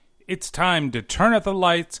It's time to turn out the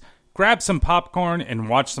lights, grab some popcorn, and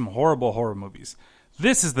watch some horrible horror movies.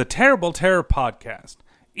 This is the Terrible Terror Podcast.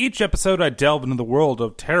 Each episode I delve into the world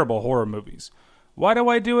of terrible horror movies. Why do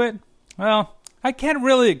I do it? Well, I can't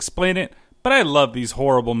really explain it, but I love these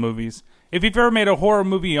horrible movies. If you've ever made a horror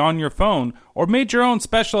movie on your phone, or made your own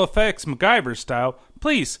special effects MacGyver style,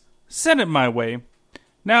 please send it my way.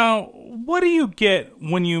 Now, what do you get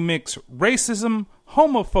when you mix racism,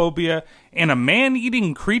 homophobia, and a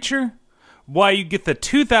man-eating creature? Why, you get the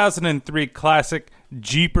 2003 classic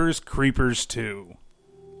Jeepers Creepers 2.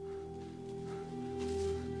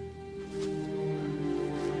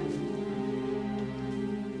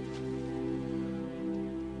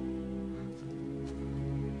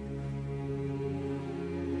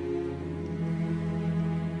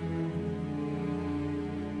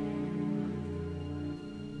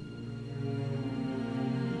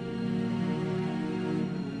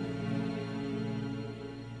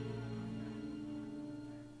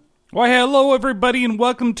 Why, hello everybody, and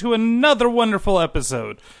welcome to another wonderful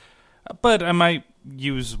episode. But I might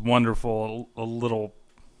use wonderful a little...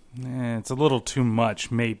 it's a little too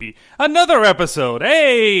much, maybe. Another episode!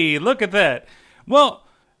 Hey, look at that! Well,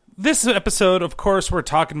 this episode, of course, we're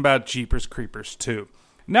talking about Jeepers Creepers 2.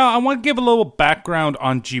 Now, I want to give a little background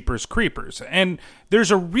on Jeepers Creepers, and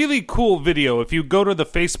there's a really cool video if you go to the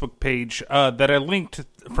Facebook page that I linked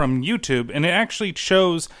from YouTube, and it actually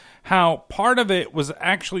shows how part of it was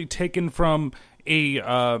actually taken from a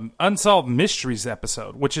Unsolved Mysteries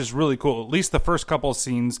episode, which is really cool, at least the first couple of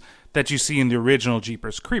scenes that you see in the original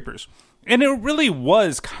Jeepers Creepers. And it really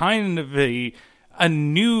was kind of a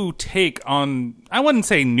new take on, I wouldn't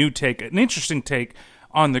say new take, an interesting take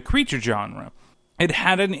on the creature genre. It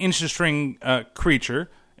had an interesting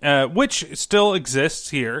creature, which still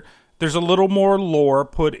exists here. There's a little more lore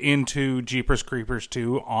put into Jeepers Creepers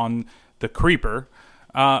 2 on the creeper.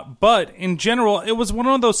 But in general, it was one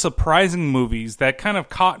of those surprising movies that kind of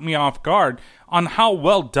caught me off guard on how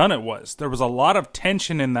well done it was. There was a lot of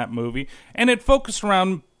tension in that movie, and it focused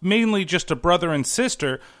around mainly just a brother and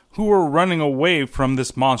sister who were running away from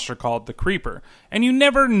this monster called the Creeper. And you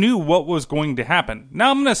never knew what was going to happen.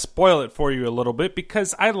 Now I'm going to spoil it for you a little bit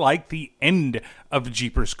because I like the end of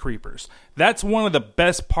Jeepers Creepers. That's one of the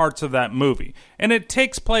best parts of that movie. And it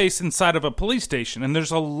takes place inside of a police station, and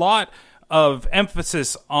there's a lot of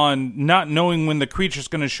emphasis on not knowing when the creature's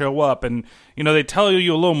going to show up, and you know they tell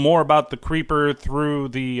you a little more about the creeper through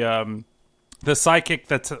the psychic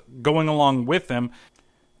that's going along with them,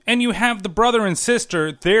 and you have the brother and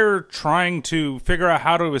sister. They're trying to figure out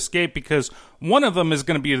how to escape because one of them is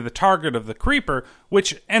going to be the target of the creeper,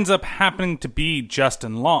 which ends up happening to be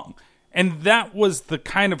Justin Long, and that was the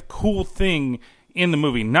kind of cool thing in the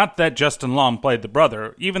movie. Not that Justin Long played the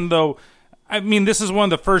brother, even though, I mean, this is one of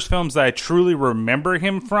the first films that I truly remember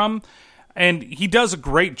him from, and he does a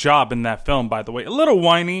great job in that film, by the way. A little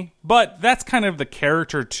whiny, but that's kind of the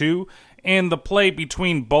character, too, and the play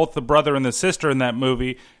between both the brother and the sister in that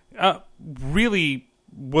movie really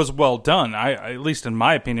was well done, at least in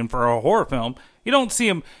my opinion, for a horror film. You don't see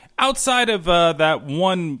him outside of that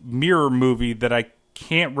one mirror movie that I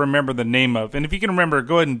can't remember the name of, and if you can remember,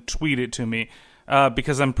 go ahead and tweet it to me.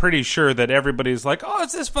 Because I'm pretty sure that everybody's like, oh,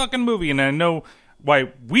 it's this fucking movie. And I know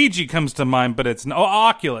why Ouija comes to mind, but it's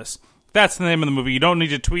Oculus. That's the name of the movie. You don't need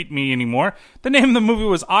to tweet me anymore. The name of the movie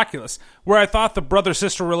was Oculus, where I thought the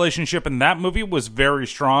brother-sister relationship in that movie was very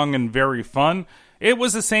strong and very fun. It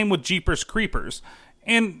was the same with Jeepers Creepers.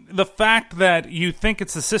 And the fact that you think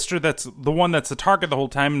it's the sister that's the one that's the target the whole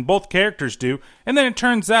time, and both characters do, and then it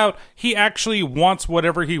turns out he actually wants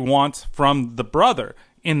whatever he wants from the brother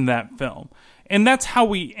in that film. And that's how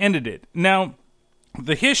we ended it. Now,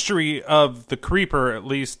 the history of the Creeper, at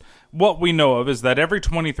least what we know of, is that every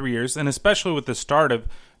 23 years, and especially with the start of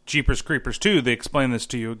Jeepers Creepers 2, they explain this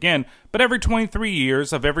to you again, but every 23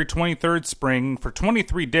 years of every 23rd spring for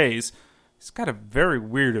 23 days, he's got a very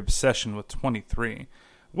weird obsession with 23.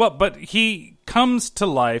 Well, but he comes to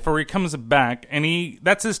life, or he comes back, and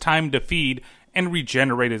that's his time to feed and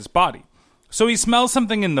regenerate his body. So he smells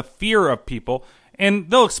something in the fear of people.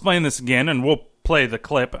 And they'll explain this again, and we'll play the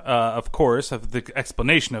clip, of course, of the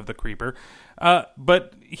explanation of the creeper.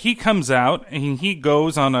 But he comes out, and he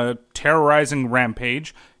goes on a terrorizing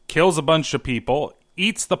rampage, kills a bunch of people,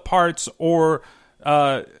 eats the parts, or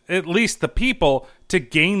at least the people, to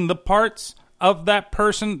gain the parts of that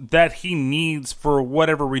person that he needs for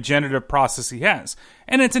whatever regenerative process he has.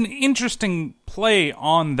 And it's an interesting play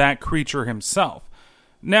on that creature himself.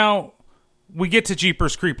 Now, we get to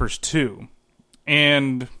Jeepers Creepers 2.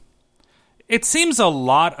 And it seems a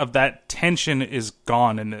lot of that tension is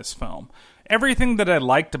gone in this film. everything that I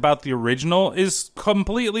liked about the original is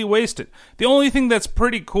completely wasted. The only thing that's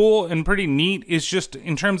pretty cool and pretty neat is just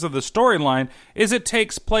in terms of the storyline is it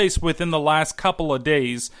takes place within the last couple of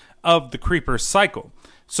days of the Creeper cycle.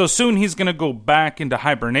 So soon he's going to go back into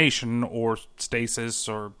hibernation or stasis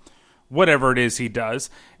or whatever it is he does.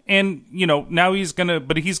 And, now he's going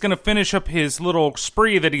to finish up his little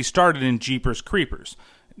spree that he started in Jeepers Creepers.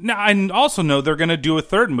 Now, I also know they're going to do a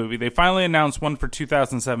third movie. They finally announced one for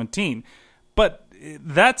 2017. But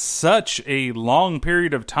that's such a long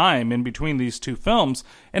period of time in between these two films,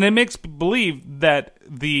 and it makes me believe that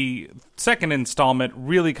the second installment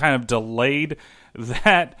really kind of delayed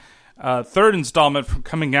that third installment from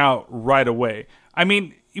coming out right away. I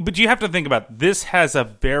mean, but you have to think about it. This has a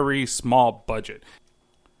very small budget.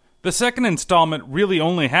 The second installment really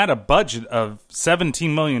only had a budget of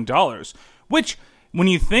 $17 million, which, when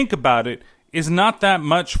you think about it, is not that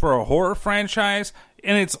much for a horror franchise,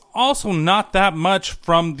 and it's also not that much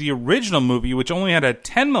from the original movie, which only had a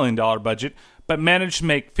 $10 million budget, but managed to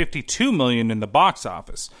make $52 million in the box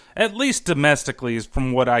office, at least domestically is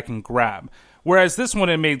from what I can grab. Whereas this one,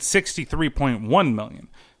 it made $63.1 million.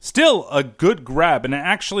 Still a good grab, and it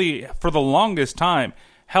actually, for the longest time,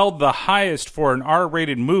 held the highest for an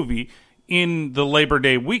R-rated movie in the Labor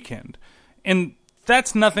Day weekend. And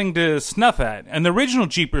that's nothing to snuff at. And the original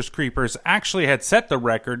Jeepers Creepers actually had set the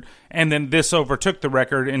record, and then this overtook the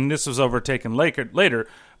record, and this was overtaken later.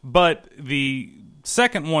 But the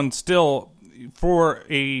second one still, for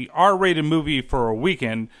a R-rated movie for a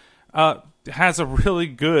weekend, has a really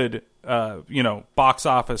good, box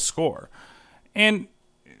office score. And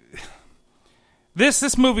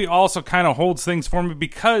this movie also kind of holds things for me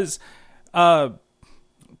because,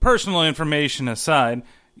 personal information aside,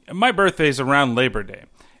 my birthday's around Labor Day.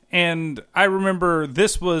 And I remember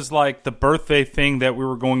this was like the birthday thing that we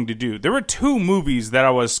were going to do. There were two movies that I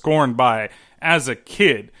was scorned by as a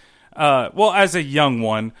kid. As a young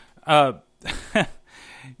one.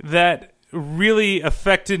 That really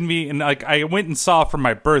affected me, and I went and saw for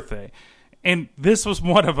my birthday. And this was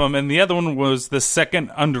one of them, and the other one was the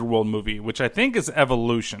second Underworld movie, which I think is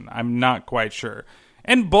Evolution. I'm not quite sure.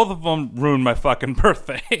 And both of them ruined my fucking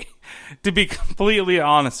birthday, to be completely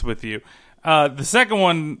honest with you. The second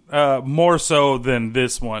one, more so than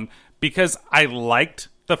this one, because I liked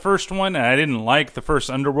the first one, and I didn't like the first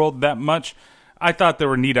Underworld that much. I thought there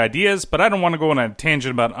were neat ideas, but I don't want to go on a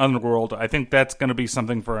tangent about Underworld. I think that's going to be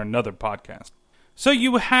something for another podcast. So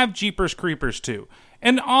you have Jeepers Creepers 2.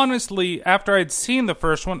 And honestly, after I'd seen the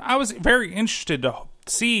first one, I was very interested to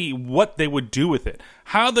see what they would do with it,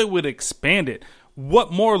 how they would expand it.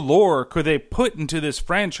 What more lore could they put into this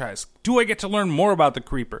franchise? Do I get to learn more about the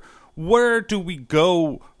Creeper? Where do we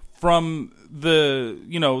go from the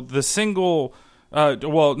single,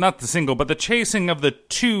 not the single, but the chasing of the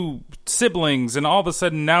two siblings, and all of a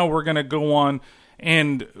sudden now we're going to go on,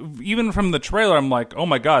 and even from the trailer, I'm like, oh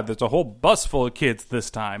my god, there's a whole bus full of kids this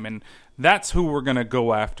time, and that's who we're going to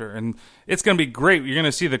go after, and it's going to be great. You're going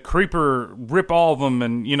to see the Creeper rip all of them,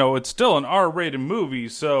 and, it's still an R-rated movie,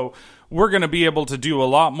 so we're going to be able to do a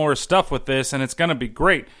lot more stuff with this, and it's going to be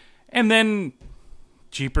great. And then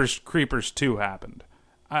Jeepers Creepers 2 happened.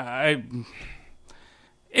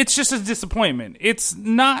 It's just a disappointment. It's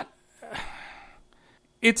not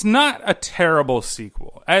a terrible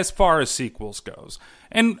sequel as far as sequels goes.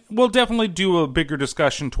 And we'll definitely do a bigger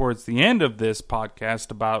discussion towards the end of this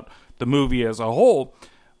podcast about the movie as a whole.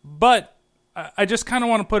 But I just kind of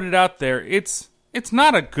want to put it out there. It's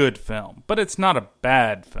not a good film, but it's not a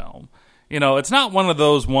bad film. It's not one of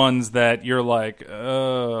those ones that you're like,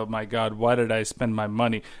 oh my god, why did I spend my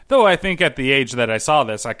money? Though I think at the age that I saw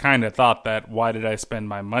this, I kind of thought that, why did I spend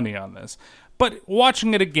my money on this? But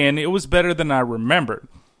watching it again, it was better than I remembered.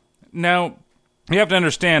 Now, you have to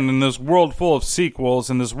understand, in this world full of sequels,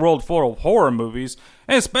 in this world full of horror movies,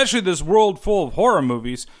 and especially this world full of horror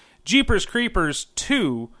movies, Jeepers Creepers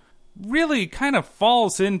 2 really kind of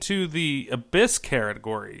falls into the abyss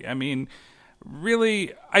category. I mean,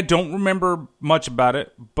 really, I don't remember much about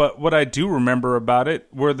it, but what I do remember about it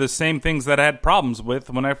were the same things that I had problems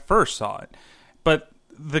with when I first saw it. But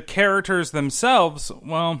the characters themselves,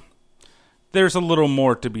 well, there's a little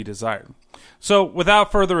more to be desired. So,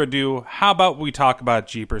 without further ado, how about we talk about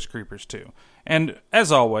Jeepers Creepers 2? And,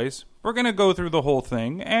 as always, we're going to go through the whole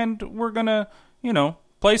thing, and we're going to,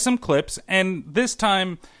 play some clips, and this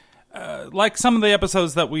time, like some of the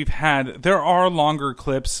episodes that we've had, there are longer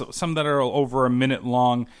clips, some that are over a minute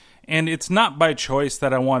long, and it's not by choice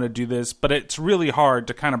that I want to do this, but it's really hard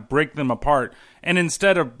to kind of break them apart, and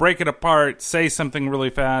instead of break it apart, say something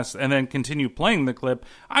really fast, and then continue playing the clip,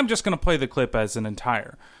 I'm just going to play the clip as an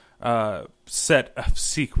entire set of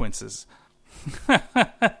sequences.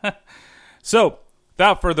 So,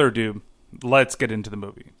 without further ado, let's get into the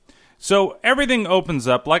movie. So, everything opens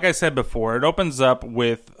up, like I said before, it opens up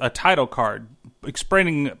with a title card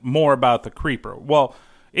explaining more about the Creeper. Well,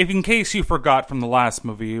 if in case you forgot from the last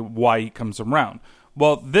movie why he comes around.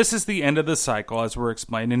 Well, this is the end of the cycle, as we're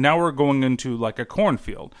explained, and now we're going into like a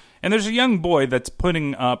cornfield. And there's a young boy that's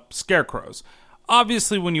putting up scarecrows.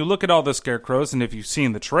 Obviously, when you look at all the scarecrows, and if you've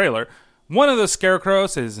seen the trailer, one of the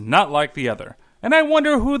scarecrows is not like the other. And I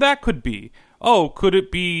wonder who that could be. Oh, could it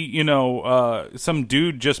be, some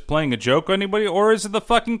dude just playing a joke on anybody? Or is it the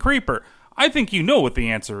fucking Creeper? I think you know what the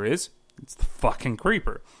answer is. It's the fucking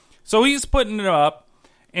Creeper. So he's putting it up,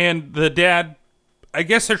 and the dad, I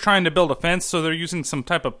guess they're trying to build a fence, so they're using some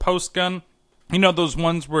type of post gun. You know, those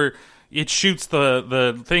ones where it shoots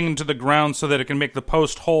the thing into the ground so that it can make the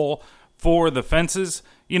post hole for the fences.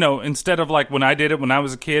 You know, instead of like when I did it when I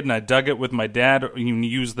was a kid and I dug it with my dad, you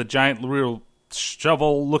use the giant real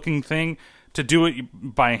shovel-looking thing to do it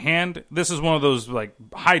by hand. This is one of those like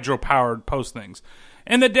hydro-powered post things.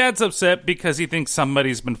 And the dad's upset because he thinks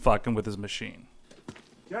somebody's been fucking with his machine.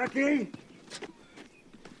 Jackie?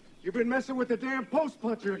 You've been messing with the damn post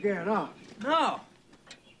puncher again, huh? No.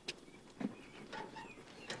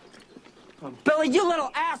 Oh, Billy, you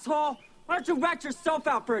little asshole! Why don't you rat yourself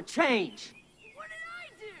out for a change? What did I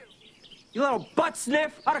do? You little butt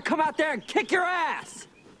sniff ought to come out there and kick your ass!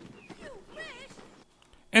 You wish.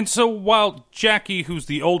 And so while Jackie, who's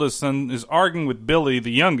the oldest son, is arguing with Billy,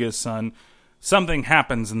 the youngest son, something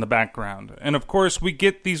happens in the background. And of course, we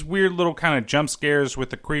get these weird little kind of jump scares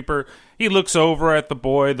with the Creeper. He looks over at the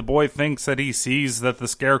boy. The boy thinks that he sees that the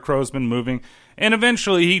Scarecrow's been moving. And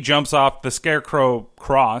eventually he jumps off the Scarecrow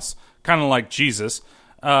cross, kind of like Jesus.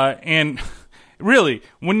 And really,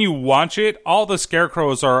 when you watch it, all the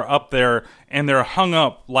Scarecrows are up there and they're hung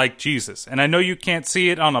up like Jesus. And I know you can't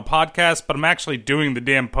see it on a podcast, but I'm actually doing the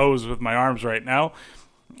damn pose with my arms right now.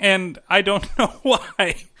 And I don't know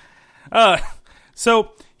why.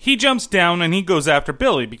 So he jumps down and he goes after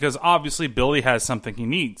Billy because obviously Billy has something he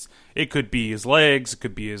needs. It could be his legs, it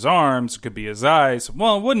could be his arms, it could be his eyes.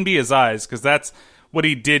 Well, it wouldn't be his eyes because that's what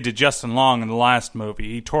he did to Justin Long in the last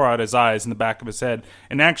movie. He tore out his eyes in the back of his head,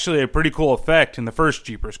 and actually a pretty cool effect in the first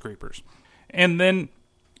Jeepers Creepers. And then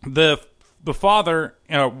the father,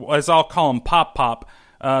 as I'll call him, Pop,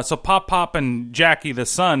 so Pop and Jackie, the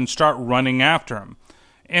son, start running after him.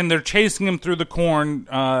 And they're chasing him through the corn,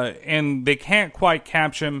 and they can't quite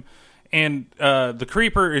catch him. And the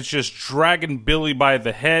Creeper is just dragging Billy by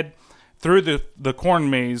the head through the corn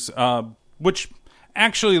maze, which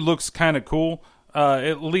actually looks kind of cool.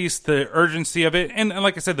 At least the urgency of it. And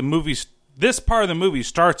like I said, this part of the movie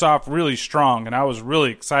starts off really strong, and I was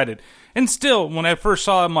really excited. And still, when I first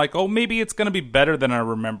saw it, I'm like, oh, maybe it's going to be better than I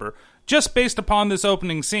remember. Just based upon this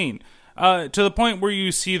opening scene. To the point where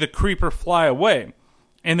you see the Creeper fly away.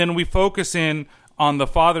 And then we focus in on the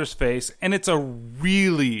father's face, and it's a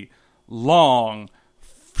really long,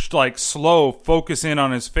 like slow focus in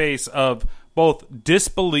on his face of both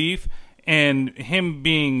disbelief and him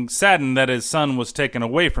being saddened that his son was taken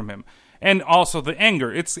away from him. And also the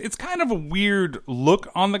anger. It's kind of a weird look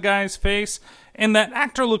on the guy's face, and that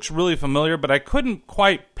actor looks really familiar, but I couldn't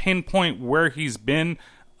quite pinpoint where he's been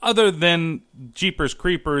other than Jeepers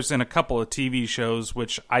Creepers and a couple of TV shows,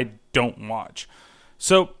 which I don't watch.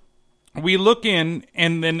 So we look in,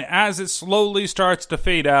 and then as it slowly starts to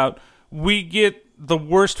fade out, we get the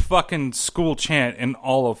worst fucking school chant in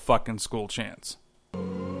all of fucking school chants.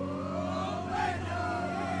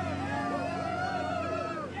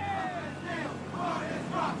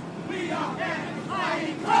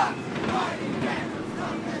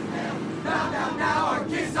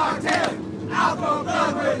 Alpha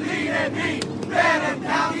Blood will lead and me. Venom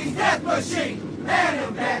County's death machine.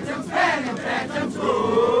 Venom Phantoms,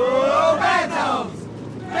 ooh, Phantoms!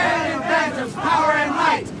 Venom Phantoms, power and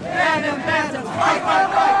might! Venom Phantoms, fight, fight,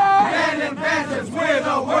 fight! Venom Phantoms, we're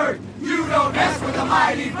the word! You don't mess with a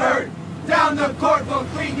mighty bird! Down the court, we'll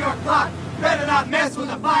clean your clock! Better not mess with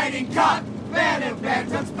a fighting cock! Venom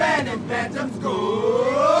Phantoms,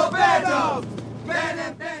 go Phantoms!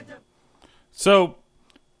 Venom Phantoms! So,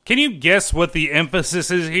 can you guess what the emphasis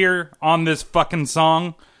is here on this fucking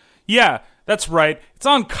song? Yeah, that's right. It's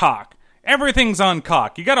on cock. Everything's on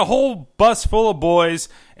cock. You got a whole bus full of boys,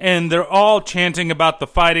 and they're all chanting about the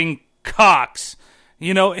fighting cocks.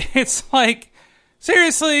 You know, it's like,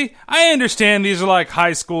 seriously, I understand these are like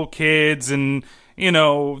high school kids, and, you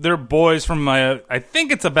know, they're boys from I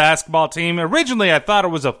think it's a basketball team. Originally, I thought it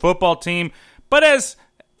was a football team, but as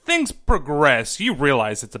things progress, you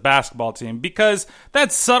realize it's a basketball team because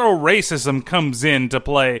that subtle racism comes into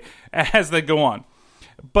play as they go on.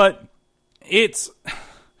 But it's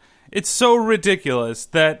so ridiculous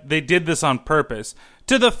that they did this on purpose,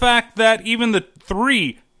 to the fact that even the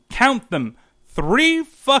count them, 3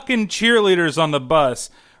 fucking cheerleaders on the bus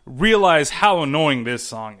realize how annoying this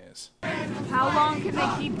song is. How long can they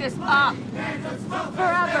keep this up?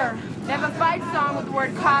 Forever. They have a fight song with the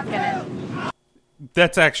word cock in it.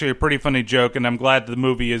 That's actually a pretty funny joke, and I'm glad the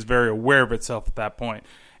movie is very aware of itself at that point.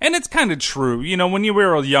 And it's kind of true. You know, when you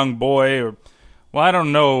were a young boy, or, well, I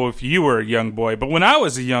don't know if you were a young boy, but when I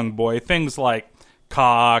was a young boy, things like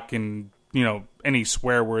cock and, you know, any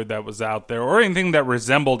swear word that was out there, or anything that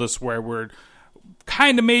resembled a swear word,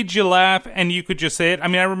 kind of made you laugh, and you could just say it. I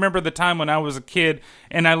mean, I remember the time when I was a kid,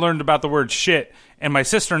 and I learned about the word shit, and my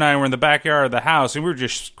sister and I were in the backyard of the house, and we were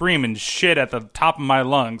just screaming shit at the top of my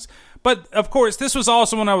lungs. But, of course, this was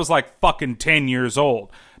also when I was like fucking 10 years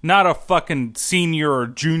old. Not a fucking senior or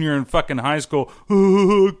junior in fucking high school.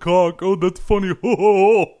 Oh, cock. Oh, that's funny.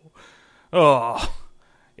 Oh.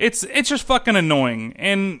 It's just fucking annoying.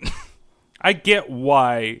 And I get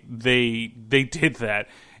why they did that.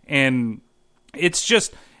 And it's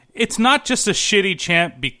not just a shitty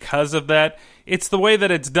chant because of that. It's the way that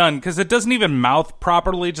it's done, because it doesn't even mouth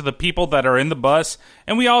properly to the people that are in the bus.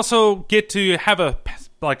 And we also get to have a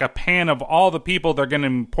pan of all the people that are going to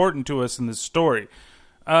be important to us in this story.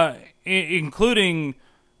 Including,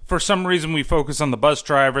 for some reason, we focus on the bus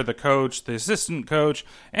driver, the coach, the assistant coach,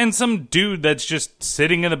 and some dude that's just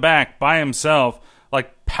sitting in the back by himself,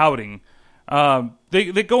 like pouting.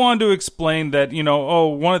 They go on to explain that, you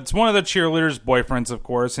know, it's one of the cheerleaders' boyfriends, of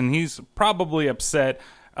course, and he's probably upset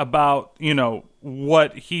about, you know,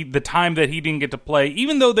 the time that he didn't get to play,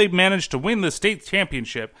 even though they managed to win the state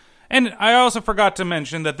championship. And I also forgot to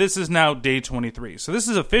mention that this is now day 23. So this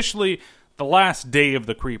is officially the last day of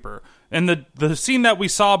the Creeper. And the scene that we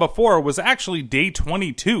saw before was actually day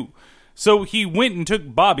 22. So he went and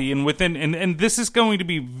took Bobby, and and this is going to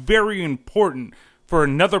be very important for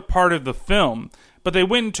another part of the film. But they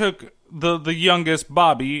went and took the youngest,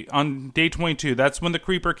 Bobby, on day 22. That's when the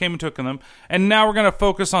Creeper came and took them. And now we're going to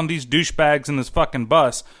focus on these douchebags in this fucking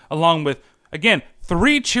bus, along with, again,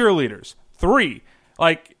 3 cheerleaders. 3.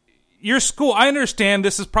 Like, your school, I understand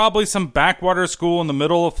this is probably some backwater school in the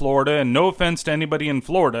middle of Florida, and no offense to anybody in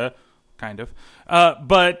Florida, kind of,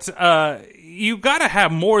 but you gotta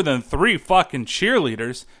have more than 3 fucking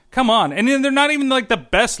cheerleaders. Come on. And they're not even like the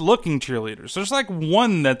best looking cheerleaders. There's like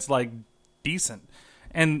one that's like decent,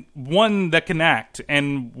 and one that can act,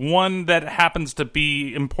 and one that happens to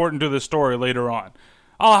be important to the story later on.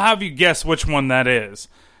 I'll have you guess which one that is.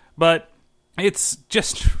 But it's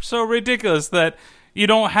just so ridiculous that you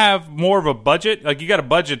don't have more of a budget. Like, you got a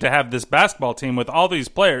budget to have this basketball team with all these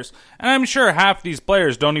players, and I'm sure half these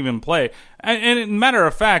players don't even play. And matter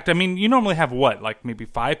of fact, I mean, you normally have what, like maybe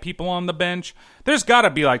 5 people on the bench? There's got to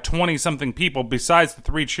be like 20-something people besides the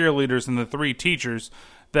 3 cheerleaders and the 3 teachers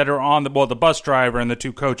that are on the bus driver and the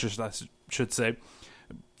 2 coaches, I should say,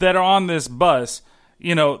 that are on this bus,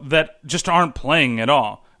 you know, that just aren't playing at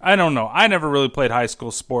all. I don't know. I never really played high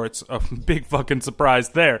school sports. A big fucking surprise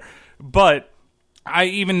there. But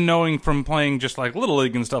even knowing from playing just like Little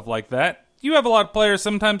League and stuff like that, you have a lot of players,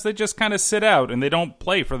 sometimes they just kind of sit out and they don't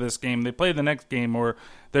play for this game. They play the next game, or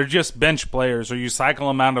they're just bench players, or you cycle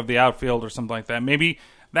them out of the outfield or something like that. Maybe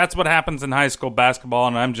that's what happens in high school basketball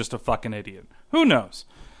and I'm just a fucking idiot. Who knows?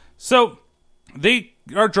 So they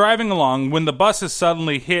are driving along when the bus is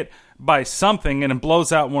suddenly hit by something and it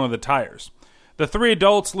blows out one of the tires. The 3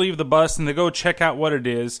 adults leave the bus and they go check out what it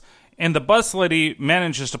is. And the bus lady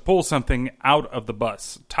manages to pull something out of the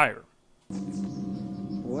bus tire.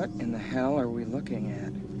 What in the hell are we looking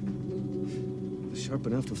at? Sharp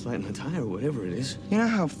enough to flatten a tire, whatever it is. You know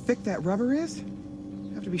how thick that rubber is?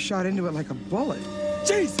 You have to be shot into it like a bullet.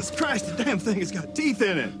 Jesus Christ, the damn thing has got teeth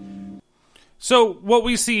in it. So what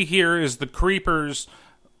we see here is the Creeper's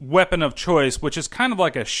weapon of choice, which is kind of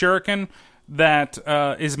like a shuriken that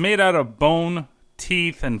is made out of bone,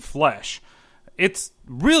 teeth, and flesh. It's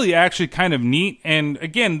really actually kind of neat, and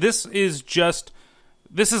again, this is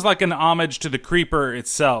like an homage to the Creeper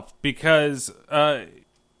itself, because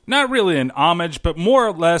not really an homage, but more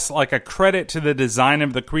or less like a credit to the design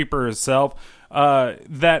of the Creeper itself,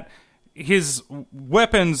 that his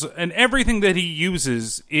weapons and everything that he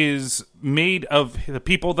uses is made of the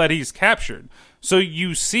people that he's captured. So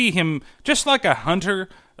you see him just like a hunter,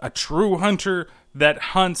 a true hunter that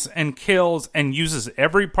hunts and kills and uses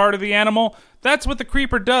every part of the animal. That's what the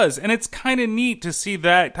Creeper does, and it's kind of neat to see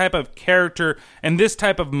that type of character and this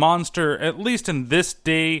type of monster, at least in this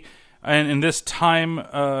day and in this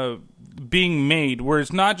time, being made, where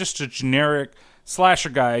it's not just a generic slasher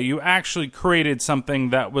guy. You actually created something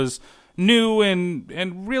that was new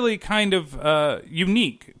and really kind of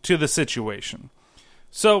unique to the situation.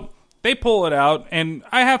 So they pull it out, and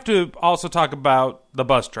I have to also talk about the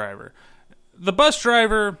bus driver. The bus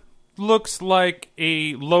driver looks like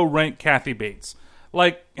a low-rent Kathy Bates.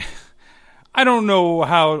 Like, I don't know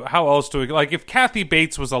how else to... Like, if Kathy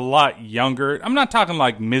Bates was a lot younger... I'm not talking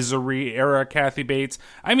like Misery-era Kathy Bates.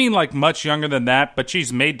 I mean, like, much younger than that, but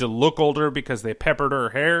she's made to look older because they peppered her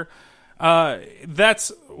hair.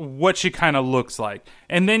 That's what she kind of looks like.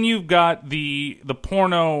 And then you've got the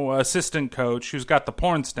porno assistant coach who's got the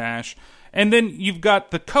porn stash. And then you've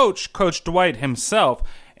got the coach, Coach Dwight himself.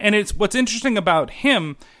 And what's interesting about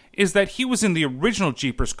him is that he was in the original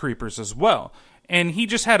Jeepers Creepers as well. And he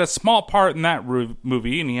just had a small part in that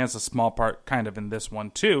movie, and he has a small part kind of in this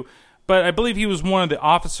one too. But I believe he was one of the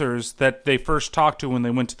officers that they first talked to when they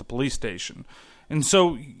went to the police station. And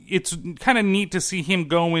so it's kind of neat to see him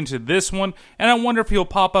go into this one, and I wonder if he'll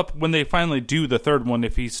pop up when they finally do the third one,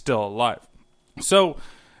 if he's still alive. So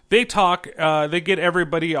they talk, they get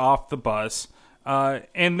everybody off the bus,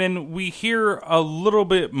 and then we hear a little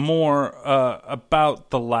bit more about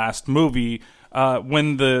the last movie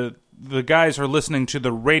when the guys are listening to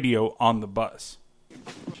the radio on the bus.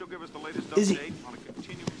 She'll give us the latest update on a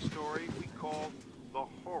continuing story we call The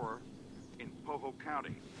Horror in Poho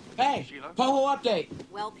County. Hey, Sheila? Poho update.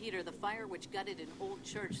 Well, Peter, the fire which gutted an old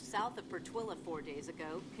church south of Pertwilla 4 days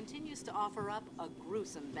ago continues to offer up a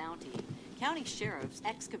gruesome bounty. County sheriffs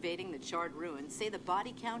excavating the charred ruins say the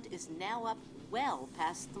body count is now up well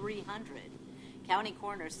past 300. County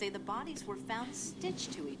coroners say the bodies were found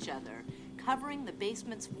stitched to each other, covering the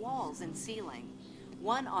basement's walls and ceiling.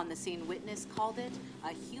 One on-the-scene witness called it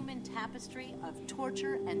a human tapestry of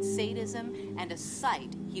torture and sadism and a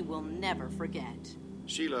sight he will never forget.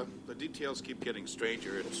 Sheila, the details keep getting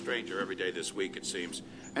stranger and stranger every day this week, it seems.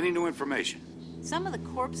 Any new information? Some of the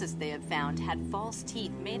corpses they have found had false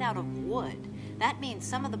teeth made out of wood. That means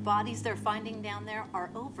some of the bodies they're finding down there are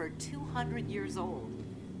over 200 years old.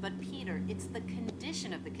 But Peter, it's the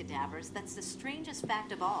condition of the cadavers that's the strangest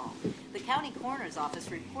fact of all. The county coroner's office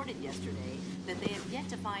reported yesterday that they have yet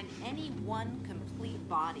to find any one complete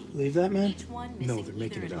body. Believe that, man? Each one missing No, they're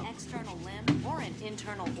making either it an up. external limb or an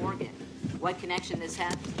internal organ. What connection this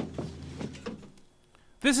has?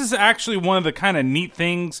 This is actually one of the kind of neat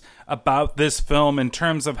things about this film in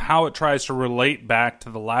terms of how it tries to relate back to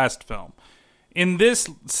the last film. In this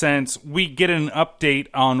sense, we get an update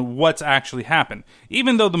on what's actually happened.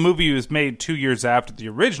 Even though the movie was made 2 years after the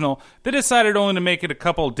original, they decided only to make it a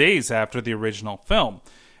couple days after the original film.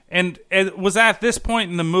 And it was at this point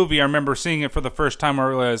in the movie, I remember seeing it for the first time, I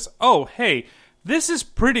realized, oh, hey, this is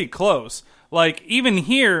pretty close. Like, even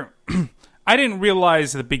here, I didn't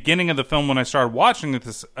realize at the beginning of the film when I started watching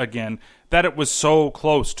this again that it was so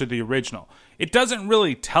close to the original. It doesn't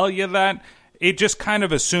really tell you that. It just kind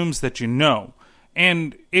of assumes that you know.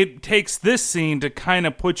 And it takes this scene to kind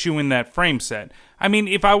of put you in that frame set. I mean,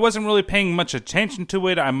 if I wasn't really paying much attention to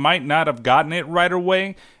it, I might not have gotten it right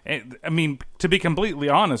away. I mean, to be completely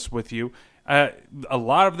honest with you, a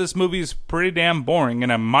lot of this movie is pretty damn boring,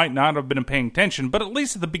 and I might not have been paying attention, but at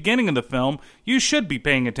least at the beginning of the film, you should be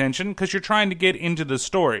paying attention because you're trying to get into the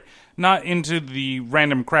story, not into the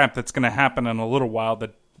random crap that's going to happen in a little while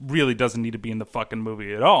that really doesn't need to be in the fucking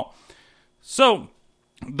movie at all. So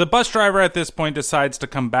the bus driver at this point decides to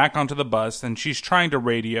come back onto the bus, and she's trying to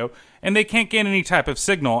radio, and they can't get any type of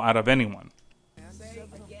signal out of anyone. Say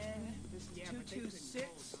again,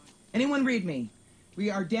 226. Anyone read me? We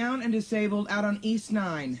are down and disabled out on East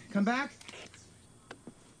 9. Come back?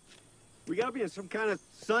 We gotta be in some kind of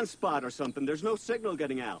sunspot or something. There's no signal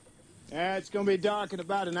getting out. Yeah, it's gonna be dark in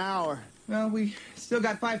about an hour. Well, we still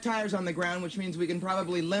got 5 tires on the ground, which means we can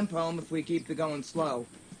probably limp home if we keep the going slow.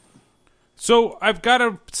 So I've got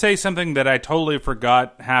to say something that I totally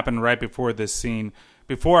forgot happened right before this scene,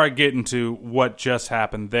 before I get into what just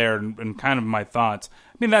happened there and kind of my thoughts.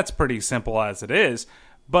 I mean, that's pretty simple as it is,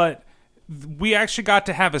 but we actually got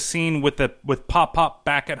to have a scene with Pop Pop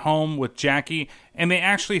back at home with Jackie, and they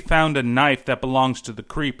actually found a knife that belongs to the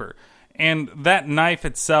creeper. And that knife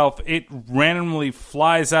itself, it randomly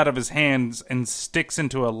flies out of his hands and sticks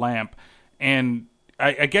into a lamp. And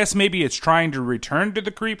I guess maybe it's trying to return to the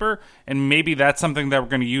creeper, and maybe that's something that we're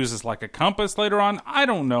going to use as like a compass later on. I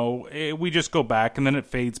don't know. We just go back, and then it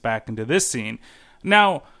fades back into this scene.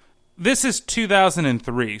 Now, this is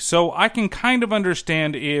 2003, so I can kind of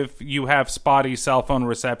understand if you have spotty cell phone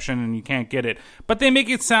reception and you can't get it. But they make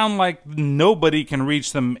it sound like nobody can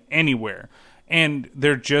reach them anywhere, and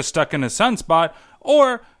they're just stuck in a sunspot,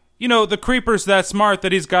 or, you know, the creeper's that smart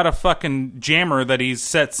that he's got a fucking jammer that he's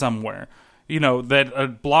set somewhere.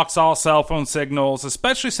 that blocks all cell phone signals,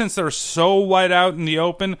 especially since they're so wide out in the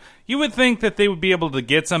open. You would think that they would be able to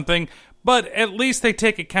get something, but at least they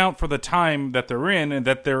take account for the time that they're in and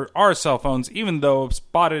that there are cell phones, even though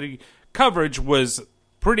spotty coverage was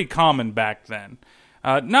pretty common back then.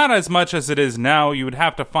 Not as much as it is now. You would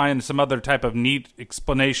have to find some other type of neat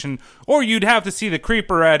explanation, or you'd have to see the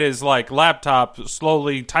creeper at his laptop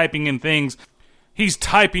slowly typing in things. He's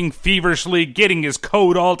typing feverishly, getting his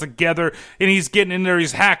code all together, and he's getting in there,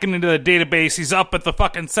 he's hacking into the database, he's up at the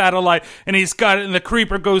fucking satellite, and he's got it, and the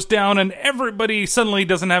creeper goes down, and everybody suddenly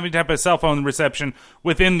doesn't have any type of cell phone reception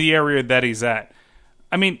within the area that he's at.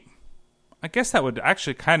 I mean, I guess that would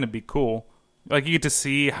actually kind of be cool. You get to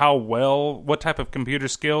see what type of computer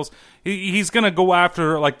skills. He's going to go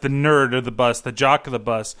after, the nerd of the bus, the jock of the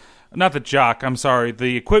bus. Not the jock, I'm sorry,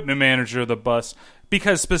 the equipment manager of the bus.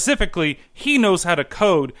 Because specifically, he knows how to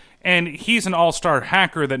code, and he's an all-star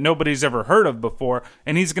hacker that nobody's ever heard of before,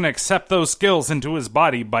 and he's going to accept those skills into his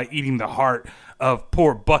body by eating the heart of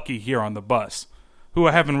poor Bucky here on the bus, who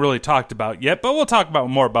I haven't really talked about yet, but we'll talk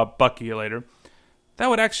more about Bucky later. That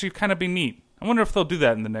would actually kind of be neat. I wonder if they'll do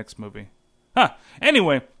that in the next movie.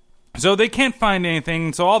 Anyway, so they can't find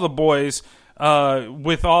anything, so all the boys,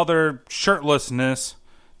 with all their shirtlessness,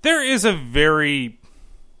 there is a very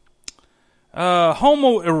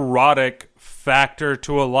homoerotic factor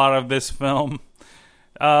to a lot of this film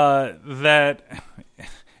that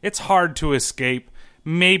it's hard to escape.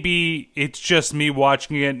 Maybe it's just me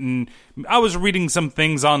watching it, and I was reading some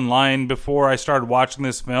things online before I started watching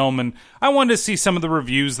this film, and I wanted to see some of the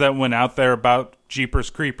reviews that went out there about Jeepers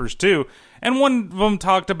Creepers 2, and one of them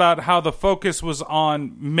talked about how the focus was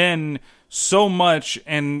on men so much,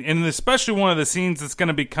 and especially one of the scenes that's going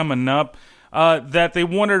to be coming up, that they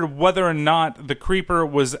wondered whether or not the creeper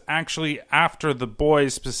was actually after the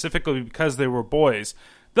boys specifically because they were boys,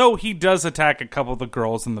 though he does attack a couple of the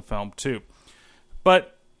girls in the film too.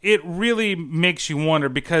 But it really makes you wonder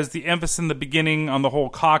because the emphasis in the beginning on the whole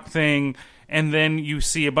cock thing, and then you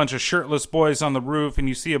see a bunch of shirtless boys on the roof, and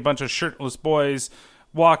you see a bunch of shirtless boys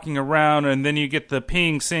walking around, and then you get the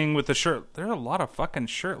peeing scene with the shirt. There are a lot of fucking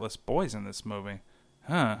shirtless boys in this movie.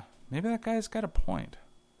 Maybe that guy's got a point.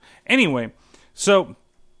 Anyway, so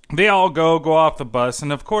they all go off the bus,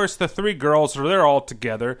 and of course the three girls they're all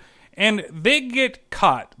together, and they get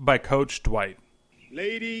caught by Coach Dwight.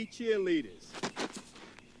 Lady cheerleaders.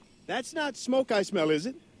 That's not smoke I smell, is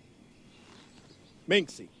it?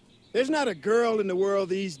 Minxie, there's not a girl in the world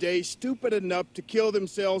these days stupid enough to kill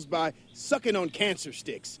themselves by sucking on cancer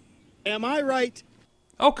sticks. Am I right?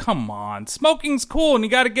 Oh, come on. Smoking's cool, and you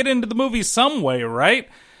gotta get into the movie some way, right?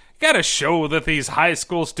 You gotta show that these high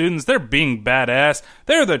school students, they're being badass.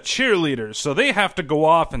 They're the cheerleaders, so they have to go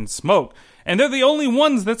off and smoke. And they're the only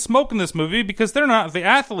ones that smoke in this movie because they're not the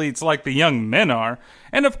athletes like the young men are.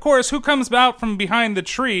 And of course, who comes out from behind the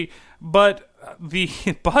tree but the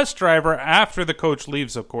bus driver after the coach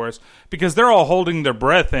leaves, of course, because they're all holding their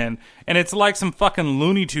breath in, and it's like some fucking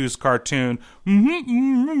Looney Tunes cartoon.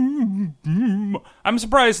 I'm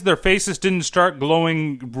surprised their faces didn't start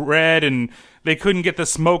glowing red and they couldn't get the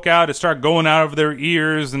smoke out. It started going out of their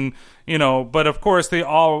ears, and but of course they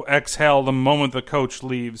all exhale the moment the coach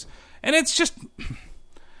leaves. And it's just,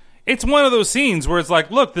 it's one of those scenes where it's like,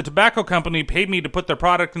 look, the tobacco company paid me to put their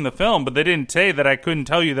product in the film, but they didn't say that I couldn't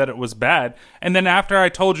tell you that it was bad. And then after I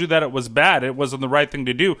told you that it was bad, it wasn't the right thing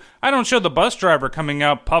to do. I don't show the bus driver coming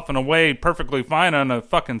out puffing away perfectly fine on a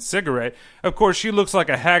fucking cigarette. Of course, she looks like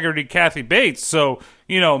a Haggerty Kathy Bates, so,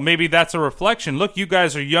 maybe that's a reflection. Look, you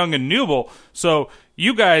guys are young and nubile, so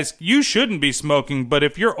you guys, you shouldn't be smoking, but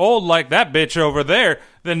if you're old like that bitch over there,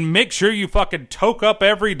 then make sure you fucking toke up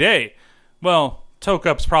every day. Well, toke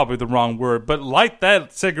up's probably the wrong word, but light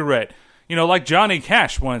that cigarette. Like Johnny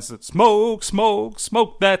Cash once said, smoke, smoke,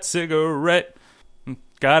 smoke that cigarette.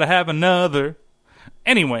 Gotta have another.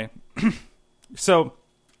 Anyway, so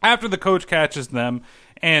after the coach catches them,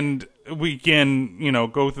 and we can,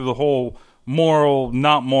 go through the whole moral,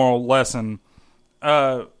 not moral lesson,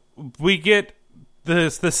 we get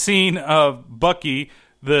the scene of Bucky,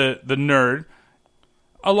 the nerd,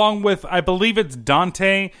 along with, I believe it's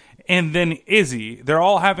Dante, and then Izzy. They're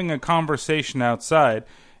all having a conversation outside,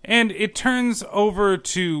 and it turns over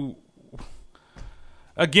to,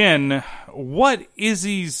 again, what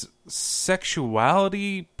Izzy's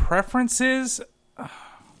sexuality preference is.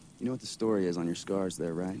 You know what the story is on your scars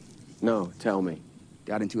there, right? No, tell me.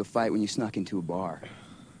 Got into a fight when you snuck into a bar.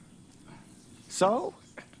 So?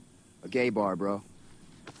 A gay bar, bro.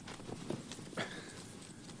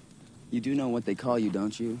 You do know what they call you,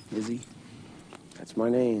 don't you, Izzy? That's my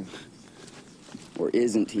name. Or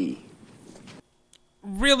isn't he?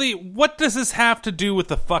 really, what does this have to do with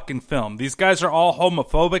the fucking film? These guys are all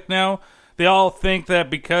homophobic now. They all think that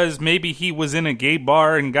because maybe he was in a gay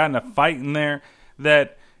bar and got in a fight in there,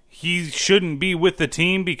 that he shouldn't be with the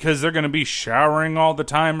team because they're going to be showering all the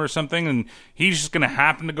time or something, and he's just going to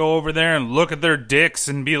happen to go over there and look at their dicks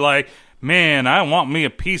and be like, man, I want me a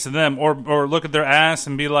piece of them, or look at their ass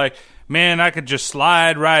and be like, man, I could just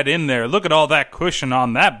slide right in there. Look at all that cushion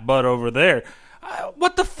on that butt over there.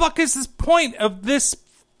 What the fuck is this point of this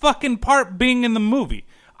fucking part being in the movie?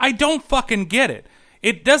 I don't fucking get it.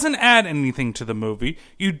 It doesn't add anything to the movie.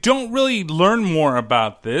 You don't really learn more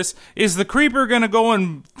about this. Is the creeper going to go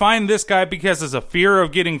and find this guy because there's a fear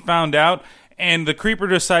of getting found out? And the creeper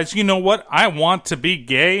decides, you know what? I want to be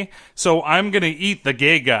gay, so I'm going to eat the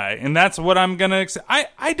gay guy. And that's what I'm going to...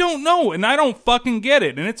 I don't know, and I don't fucking get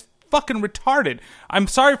it. And it's fucking retarded. I'm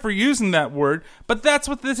sorry for using that word, but that's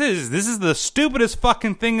what this is. This is the stupidest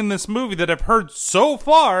fucking thing in this movie that I've heard so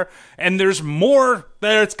far, and there's more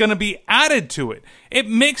that's going to be added to it. It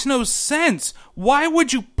makes no sense. Why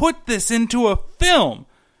would you put this into a film?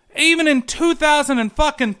 Even in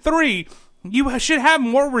 2003, you should have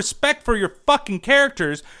more respect for your fucking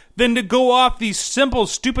characters than to go off these simple,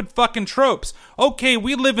 stupid fucking tropes. Okay,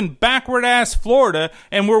 we live in backward-ass Florida,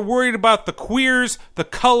 and we're worried about the queers, the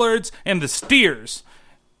coloreds, and the steers.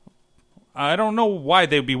 I don't know why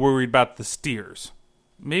they'd be worried about the steers.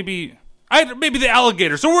 Maybe the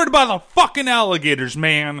alligators. They're worried about the fucking alligators,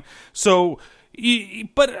 man. So,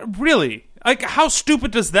 but really, like, how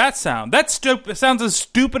stupid does that sound? That sounds as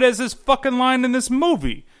stupid as this fucking line in this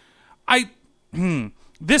movie.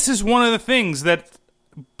 This is one of the things that,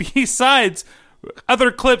 besides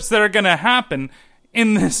other clips that are going to happen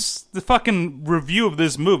in the fucking review of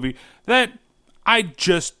this movie, that I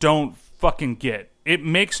just don't fucking get. It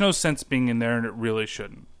makes no sense being in there, and it really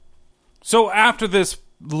shouldn't. So after this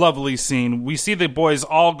lovely scene, we see the boys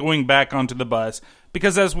all going back onto the bus,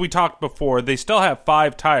 because as we talked before, they still have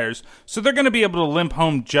 5 tires, so they're going to be able to limp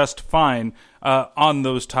home just fine on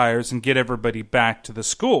those tires and get everybody back to the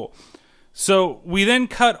school. So we then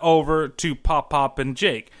cut over to Pop and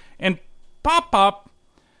Jake. And Pop,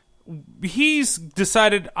 he's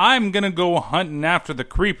decided, I'm going to go hunting after the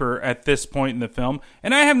creeper at this point in the film.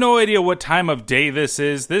 And I have no idea what time of day this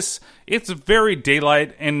is. It's very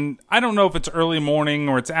daylight, and I don't know if it's early morning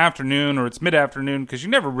or it's afternoon or it's mid-afternoon, because you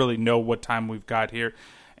never really know what time we've got here.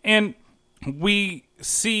 And we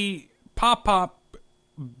see Pop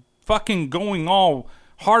fucking going all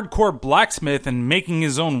hardcore blacksmith and making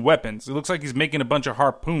his own weapons. It looks like he's making a bunch of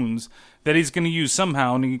harpoons that he's going to use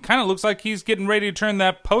somehow, and he kind of looks like he's getting ready to turn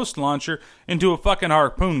that post launcher into a fucking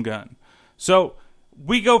harpoon gun. So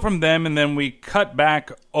we go from them, and then we cut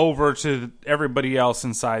back over to everybody else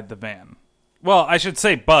inside the van. Well, I should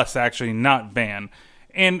say bus, actually, not van.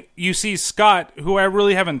 And you see Scott, who I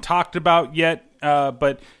really haven't talked about yet,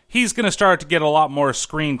 but he's going to start to get a lot more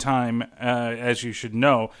screen time, as you should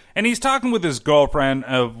know. And he's talking with his girlfriend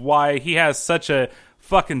of why he has such a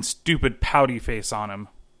fucking stupid pouty face on him.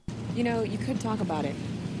 You know, you could talk about it.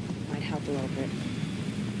 Might help a little bit.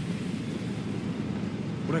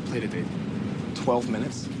 What'd I play today? 12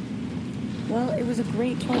 minutes? Well, it was a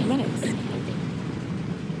great 12 minutes.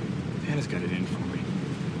 Hannah's got it in for me.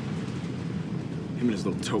 Him and his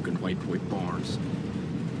little token white boy Barnes.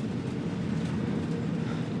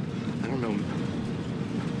 I don't know.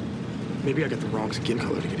 Maybe I got the wrong skin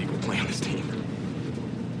color to get equal play on this team.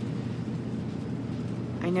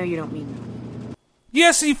 I know you don't mean that.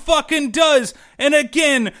 Yes, he fucking does. And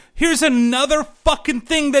again, here's another fucking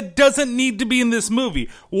thing that doesn't need to be in this movie.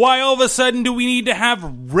 Why all of a sudden do we need to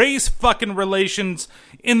have race fucking relations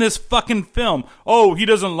in this fucking film? Oh, he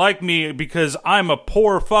doesn't like me because I'm a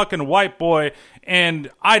poor fucking white boy and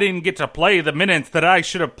I didn't get to play the minutes that I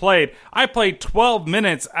should have played. I played 12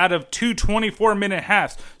 minutes out of 2 24-minute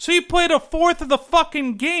halves. So you played a fourth of the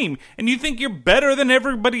fucking game, and you think you're better than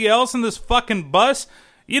everybody else in this fucking bus?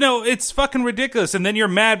 You know, it's fucking ridiculous. And then you're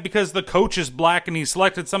mad because the coach is black and he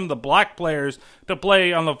selected some of the black players to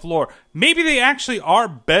play on the floor. Maybe they actually are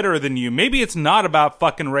better than you. Maybe it's not about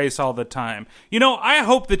fucking race all the time. You know, I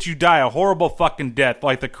hope that you die a horrible fucking death.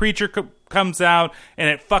 Like the creature comes out and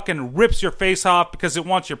it fucking rips your face off because it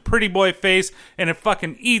wants your pretty boy face, and it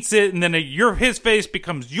fucking eats it, and then his face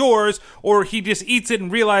becomes yours, or he just eats it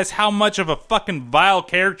and realizes how much of a fucking vile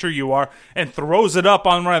character you are and throws it up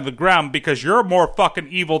on the ground because you're more fucking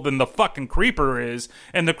evil than the fucking creeper is,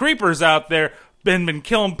 and the creeper's out there been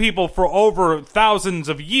killing people for over thousands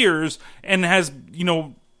of years and has, you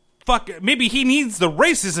know, maybe he needs the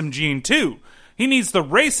racism gene too. He needs the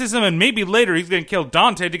racism, and maybe later he's going to kill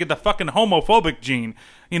Dante to get the fucking homophobic gene.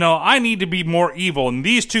 You know, I need to be more evil, and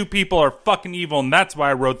these two people are fucking evil, and that's why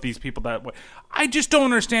I wrote these people that way. I just don't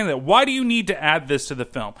understand that. Why do you need to add this to the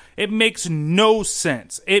film? It makes no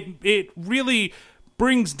sense. It really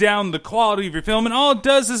brings down the quality of your film, and all it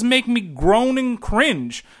does is make me groan and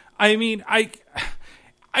cringe. I mean, it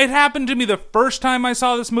happened to me the first time I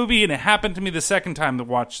saw this movie, and it happened to me the second time to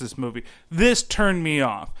watch this movie. This turned me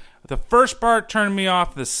off. The first part turned me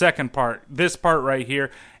off, the second part, this part right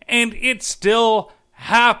here, and it still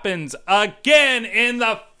happens again in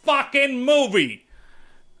the fucking movie.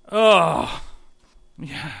 Ugh.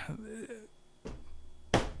 Yeah.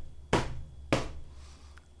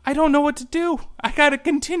 I don't know what to do. I gotta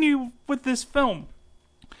continue with this film.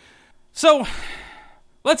 So,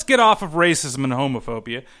 let's get off of racism and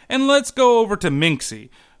homophobia, and let's go over to Minxie,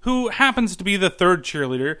 who happens to be the third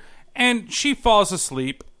cheerleader, and she falls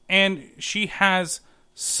asleep, and she has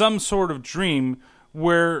some sort of dream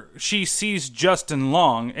where she sees Justin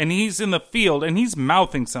Long, and he's in the field, and he's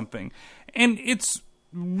mouthing something. And it's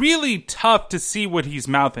really tough to see what he's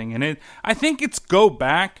mouthing. And I think it's go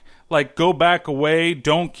back, like go back away,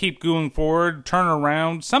 don't keep going forward, turn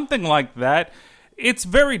around, something like that. It's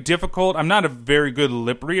very difficult. I'm not a very good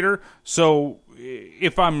lip reader, so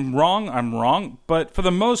if I'm wrong, I'm wrong. But for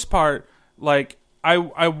the most part, like,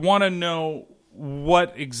 I want to know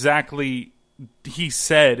what exactly he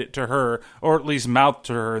said to her, or at least mouthed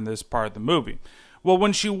to her in this part of the movie. Well,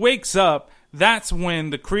 when she wakes up, that's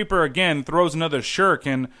when the creeper again throws another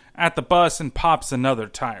shuriken at the bus and pops another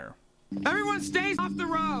tire. Everyone stays off the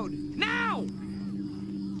road! Now!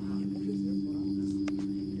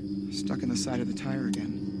 Stuck in the side of the tire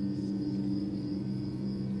again.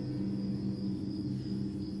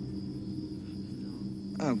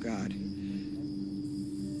 Oh, God.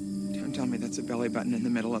 Don't tell me that's a belly button in the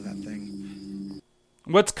middle of that thing.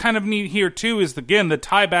 What's kind of neat here, too, is, again, the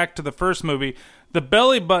tie back to the first movie. The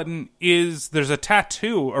belly button there's a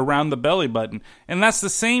tattoo around the belly button, and that's the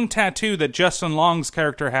same tattoo that Justin Long's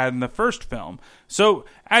character had in the first film. So,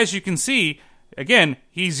 as you can see, again,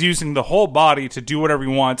 he's using the whole body to do whatever he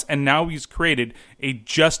wants, and now he's created a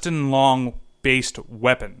Justin Long-based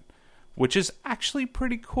weapon, which is actually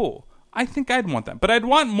pretty cool. I think I'd want that. But I'd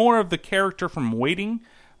want more of the character from Waiting,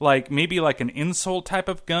 like maybe like an insult type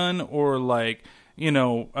of gun, or like, you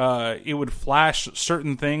know, it would flash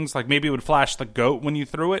certain things, like maybe it would flash the goat when you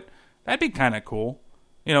threw it. That'd be kind of cool.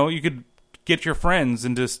 You know, you could get your friends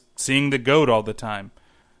into seeing the goat all the time.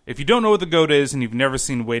 If you don't know what the goat is and you've never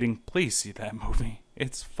seen Waiting, please see that movie.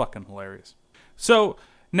 It's fucking hilarious. So,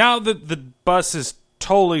 now the bus is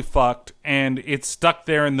totally fucked, and it's stuck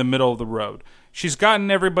there in the middle of the road. She's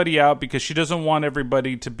gotten everybody out because she doesn't want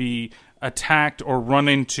everybody to be attacked or run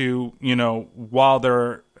into, you know, while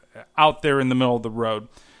they're out there in the middle of the road.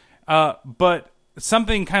 But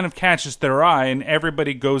something kind of catches their eye, and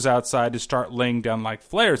everybody goes outside to start laying down like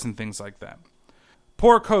flares and things like that.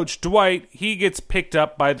 Poor Coach Dwight, he gets picked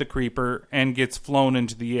up by the creeper and gets flown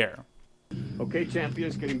into the air. Okay,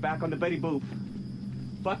 champions, getting back on the Betty Boop.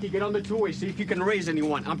 Bucky, get on the two-way, see if you can raise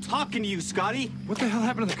anyone. I'm talking to you, Scotty. What the hell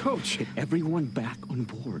happened to the coach? Get everyone back on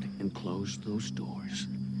board and close those doors.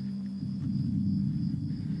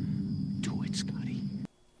 Do it, Scotty.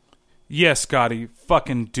 Yes, Scotty,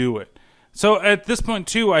 fucking do it. So at this point,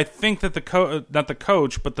 too, I think that not the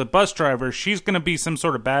coach, but the bus driver, she's going to be some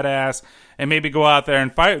sort of badass and maybe go out there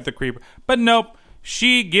and fight with the creeper. But nope,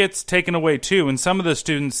 she gets taken away, too, and some of the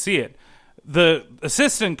students see it. The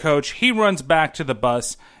assistant coach, he runs back to the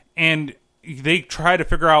bus, and they try to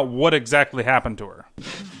figure out what exactly happened to her.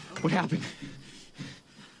 What happened?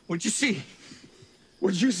 What'd you see?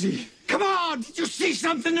 What'd you see? Come on! Did you see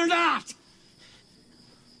something or not?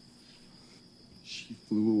 She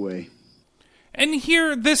flew away. And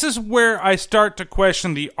here, this is where I start to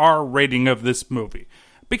question the R rating of this movie.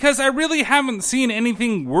 Because I really haven't seen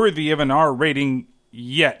anything worthy of an R rating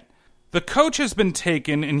yet. The coach has been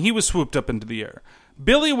taken, and he was swooped up into the air.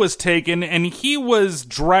 Billy was taken, and he was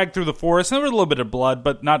dragged through the forest. And there was a little bit of blood,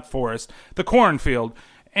 but not forest. The cornfield.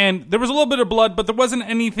 And there was a little bit of blood, but there wasn't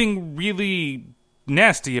anything really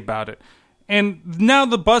nasty about it. And now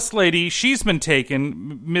the bus lady, she's been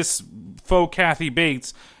taken, Miss Faux Kathy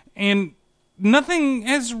Bates, and nothing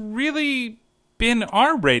has really been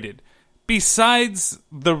R-rated, besides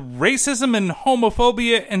the racism and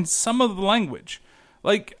homophobia and some of the language.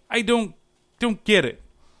 Like, I don't get it.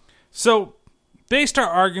 So, they start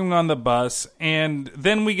arguing on the bus, and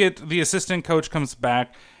then we get the assistant coach comes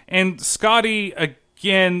back, and Scotty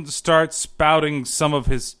again starts spouting some of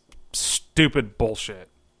his stupid bullshit.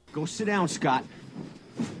 Go sit down, Scott.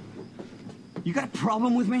 You got a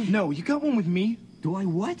problem with me? No, you got one with me. Do I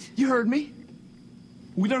what? You heard me.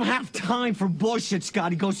 We don't have time for bullshit,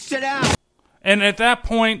 Scotty. Go sit down. And at that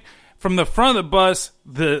point, from the front of the bus,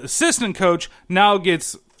 the assistant coach now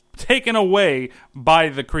gets taken away by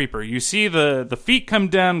the creeper. You see the feet come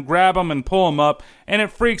down, grab him, and pull him up, and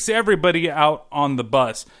it freaks everybody out on the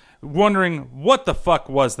bus, wondering what the fuck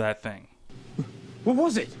was that thing. What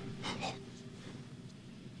was it?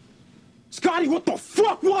 Scotty, what the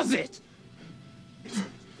fuck was it?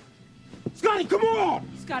 Scotty, come on!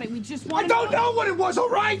 Scotty, we just want I don't know what it was, all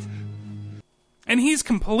right? And he's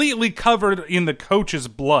completely covered in the coach's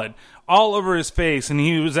blood all over his face, and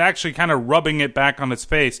he was actually kind of rubbing it back on his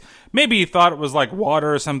face. Maybe he thought it was like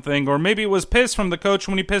water or something, or maybe it was piss from the coach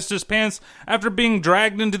when he pissed his pants after being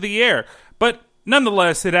dragged into the air. But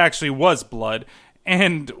nonetheless, it actually was blood,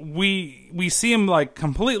 and we see him like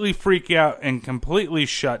completely freak out and completely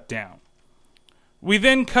shut down. We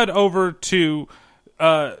then cut over to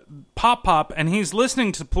Pop, and he's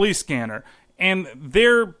listening to Police Scanner, and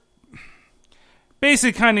they're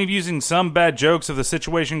basically kind of using some bad jokes of the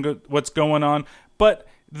situation, what's going on, but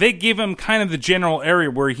they give him kind of the general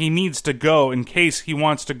area where he needs to go in case he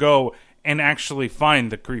wants to go and actually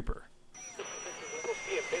find the creeper.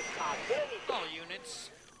 All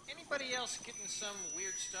units. Anybody else getting some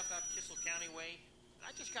weird stuff out Kissel County way?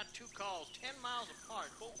 I just got 2 calls 10 miles apart,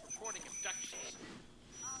 both reporting abductions.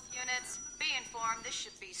 All units, be informed this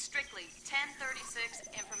should be strictly 1036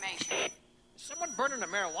 information. Is someone burning a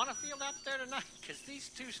marijuana field out there tonight? Because these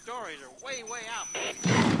 2 stories are way, way out.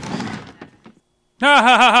 Ha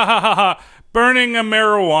ha ha ha ha ha! Burning a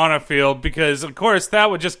marijuana field, because of course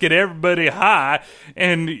that would just get everybody high,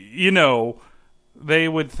 and you know, they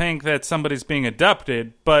would think that somebody's being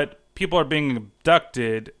abducted, but people are being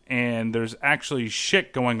abducted, and there's actually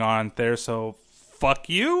shit going on there, so fuck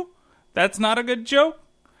you? That's not a good joke?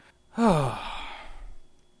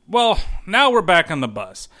 Well, now we're back on the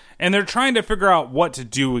bus, and they're trying to figure out what to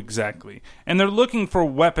do exactly, and they're looking for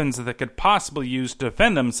weapons that they could possibly use to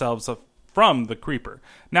defend themselves from the creeper.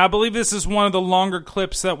 Now, I believe this is one of the longer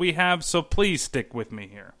clips that we have, so please stick with me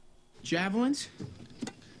here. Javelins?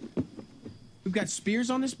 We've got spears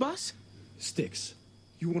on this bus? Sticks.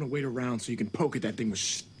 You want to wait around so you can poke at that thing with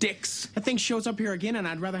sticks? That thing shows up here again, and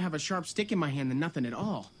I'd rather have a sharp stick in my hand than nothing at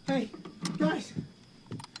all. Hey, guys.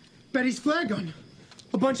 Betty's flare gun.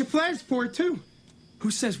 A bunch of flares for it, too.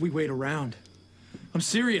 Who says we wait around? I'm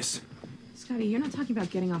serious. Scotty, you're not talking about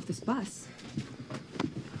getting off this bus.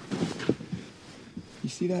 You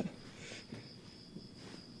see that?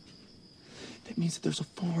 That means that there's a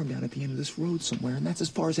farm down at the end of this road somewhere, and that's as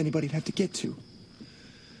far as anybody'd have to get to.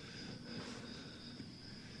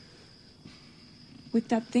 With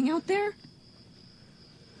that thing out there?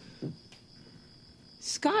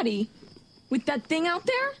 Scotty, with that thing out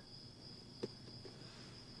there?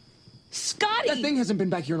 Scotty! That thing hasn't been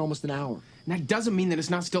back here in almost an hour. And that doesn't mean that it's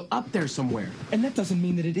not still up there somewhere. And that doesn't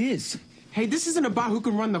mean that it is. Hey, this isn't about who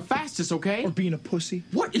can run the fastest, okay? Or being a pussy.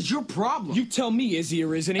 What is your problem? You tell me, is he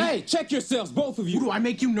or isn't he? Hey, check yourselves, both of you. Who, do I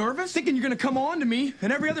make you nervous? Thinking you're gonna come on to me,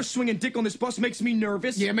 and every other swinging dick on this bus makes me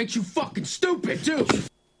nervous. Yeah, it makes you fucking stupid, too.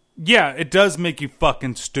 Yeah, it does make you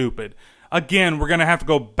fucking stupid. Again, we're gonna have to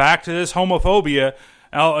go back to this homophobia.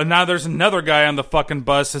 And now there's another guy on the fucking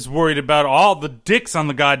bus that's worried about all the dicks on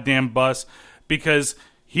the goddamn bus because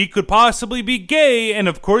he could possibly be gay, and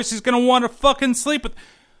of course he's gonna want to fucking sleep with...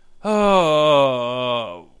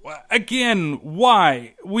 Oh, again,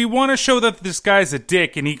 why? We want to show that this guy's a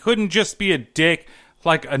dick, and he couldn't just be a dick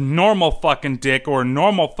like a normal fucking dick or a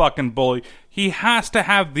normal fucking bully. He has to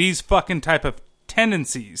have these fucking type of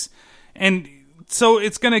tendencies. And so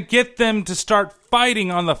it's going to get them to start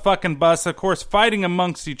fighting on the fucking bus, of course, fighting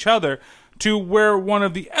amongst each other, to where one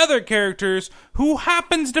of the other characters, who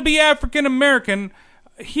happens to be African American,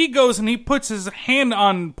 he goes and he puts his hand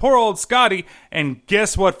on poor old Scotty, and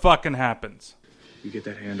guess what fucking happens? You get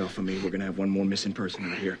that hand off of me, we're gonna have one more missing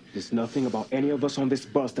person out here. There's nothing about any of us on this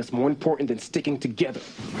bus that's more important than sticking together.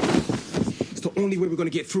 It's the only way we're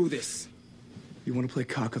gonna get through this. You wanna play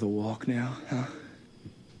cock of the walk now, huh?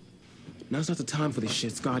 Now's not the time for this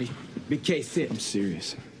shit, Scotty. Big K, sit. I'm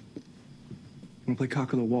serious. Wanna play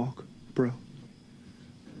cock of the walk, bro?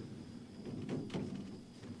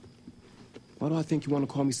 Why do I think you want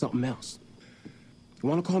to call me something else? You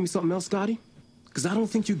want to call me something else, Scotty? Because I don't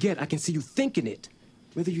think you get I can see you thinking it,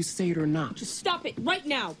 whether you say it or not. Just stop it right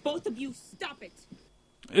now. Both of you, stop it.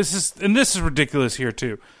 This is ridiculous here,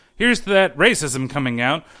 too. Here's that racism coming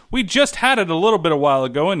out. We just had it a little bit a while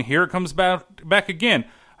ago, and here it comes back again.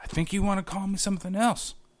 I think you want to call me something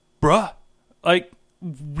else. Bruh. Like,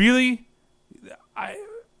 really?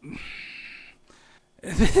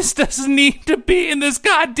 This doesn't need to be in this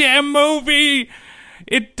goddamn movie.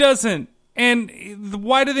 It doesn't. And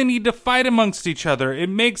why do they need to fight amongst each other? It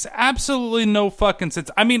makes absolutely no fucking sense.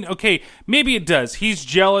 I mean, okay, maybe it does. He's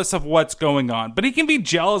jealous of what's going on. But he can be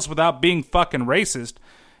jealous without being fucking racist.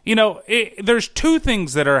 You know, there's two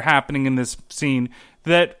things that are happening in this scene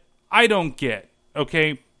that I don't get,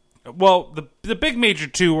 okay? Well, the big major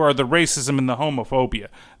two are the racism and the homophobia.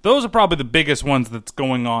 Those are probably the biggest ones that's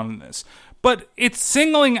going on in this. But it's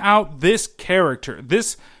singling out this character,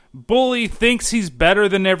 this bully thinks he's better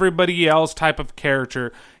than everybody else type of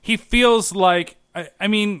character. He feels like, I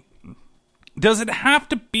mean, does it have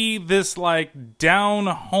to be this, like,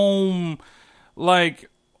 down-home, like,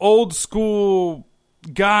 old-school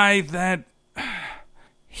guy that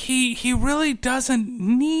he really doesn't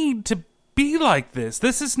need to be like this?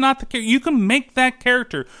 This is not the character. You can make that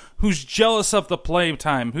character who's jealous of the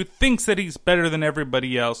playtime, who thinks that he's better than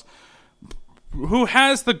everybody else, who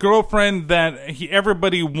has the girlfriend that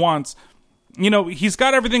everybody wants. You know, he's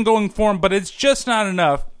got everything going for him, but it's just not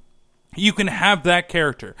enough. You can have that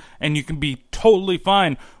character, and you can be totally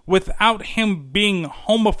fine without him being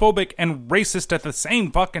homophobic and racist at the same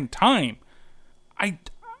fucking time.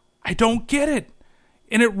 I don't get it.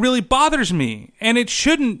 And it really bothers me. And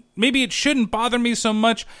maybe it shouldn't bother me so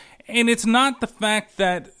much. And it's not the fact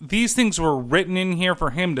that these things were written in here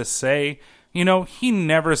for him to say. You know, he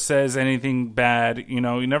never says anything bad. You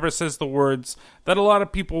know, he never says the words that a lot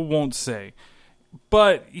of people won't say.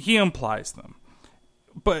 But he implies them.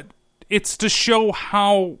 But it's to show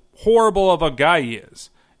how horrible of a guy he is.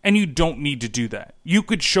 And you don't need to do that. You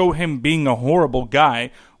could show him being a horrible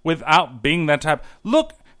guy without being that type.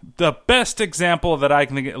 Look, the best example that I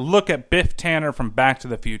can think of, look at Biff Tanner from Back to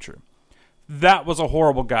the Future. That was a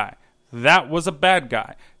horrible guy. That was a bad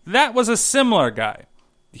guy. That was a similar guy.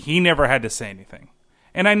 He never had to say anything.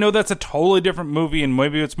 And I know that's a totally different movie, and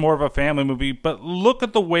maybe it's more of a family movie, but look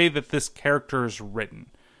at the way that this character is written.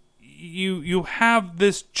 You have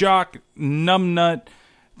this jock, numbnut,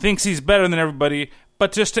 thinks he's better than everybody,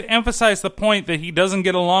 but just to emphasize the point that he doesn't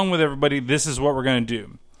get along with everybody, this is what we're going to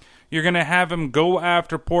do. You're going to have him go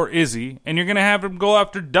after poor Izzy, and you're going to have him go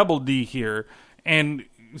after Double D here, and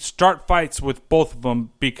start fights with both of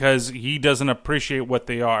them because he doesn't appreciate what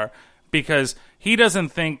they are. Because he doesn't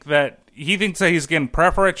think that, he thinks that he's getting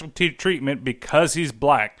preferential treatment because he's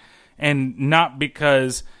black, and not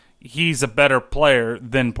because he's a better player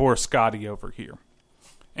than poor Scotty over here.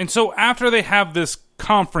 And so after they have this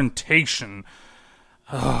confrontation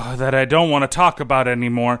that I don't want to talk about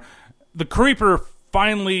anymore, the creeper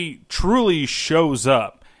finally truly shows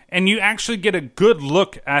up, and you actually get a good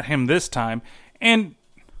look at him this time. And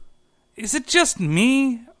is it just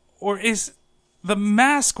me, or is the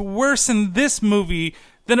mask worse in this movie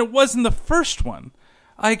than it was in the first one?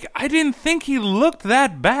 Like, I didn't think he looked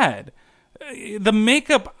that bad. The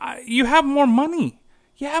makeup, you have more money.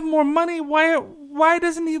 You have more money. Why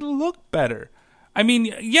doesn't he look better? I mean,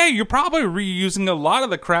 yeah, you're probably reusing a lot of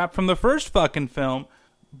the crap from the first fucking film,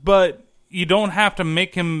 but you don't have to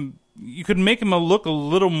make him, you could make him look a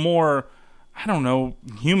little more, I don't know,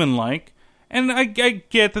 human-like. And I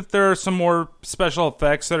get that there are some more special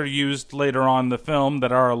effects that are used later on in the film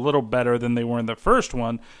that are a little better than they were in the first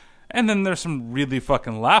one. And then there's some really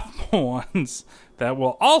fucking laughable ones that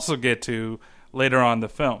we'll also get to later on in the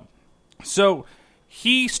film. So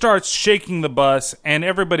he starts shaking the bus, and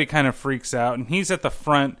everybody kind of freaks out. And he's at the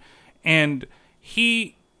front, and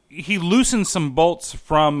he loosens some bolts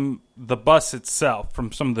from the bus itself,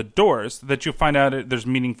 from some of the doors, that you'll find out there's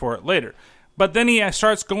meaning for it later. But then he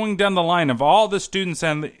starts going down the line of all the students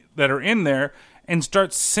that are in there and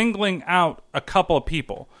starts singling out a couple of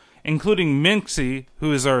people, including Minxie,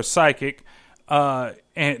 who is our psychic, now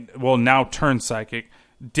turned psychic,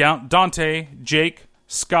 Dante, Jake,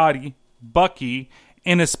 Scotty, Bucky,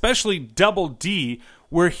 and especially Double D,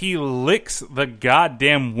 where he licks the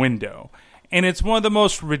goddamn window. And it's one of the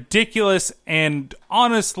most ridiculous and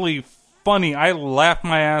honestly funny. I laughed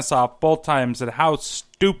my ass off both times at how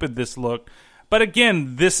stupid this looked. But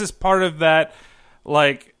again, this is part of that,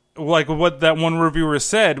 like what that one reviewer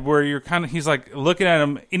said, where you're kind of, he's like looking at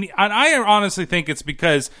him, and I honestly think it's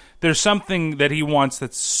because there's something that he wants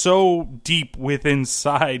that's so deep within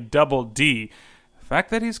inside Double D. The fact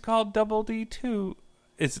that he's called Double D too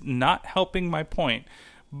is not helping my point,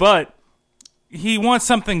 but he wants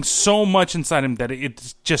something so much inside him that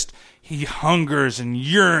it's just, he hungers and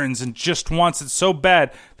yearns and just wants it so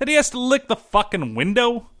bad that he has to lick the fucking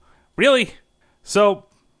window? Really? So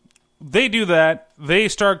they do that. They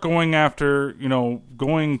start going after,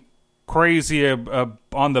 going crazy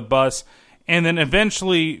on the bus. And then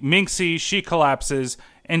eventually Minxie, she collapses.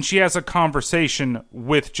 and she has a conversation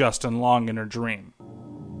with Justin Long in her dream.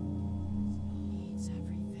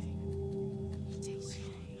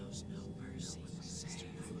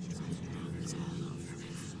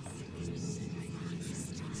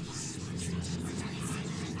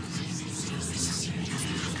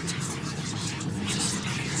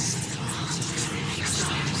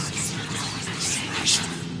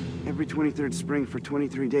 Every 23rd spring for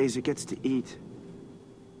 23 days, it gets to eat.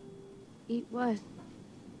 Eat what?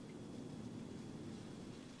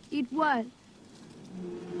 Eat what?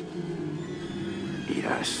 Eat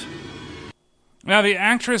us. Now, the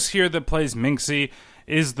actress here that plays Minxie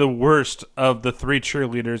is the worst of the three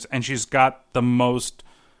cheerleaders, and she's got the most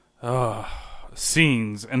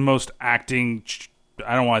scenes and most acting,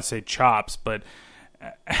 I don't want to say chops, but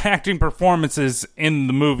acting performances in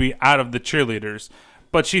the movie out of the cheerleaders.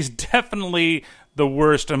 But she's definitely the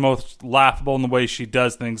worst and most laughable in the way she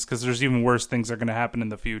does things, because there's even worse things that are going to happen in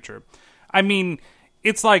the future. I mean,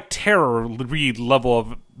 it's like Tara Reid level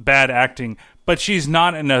of bad acting, but she's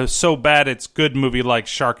not in a so bad it's good movie like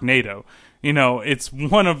Sharknado. You know, it's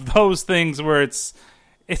one of those things where it's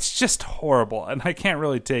just horrible, and I can't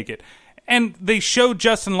really take it. And they showed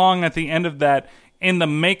Justin Long at the end of that in the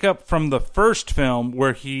makeup from the first film,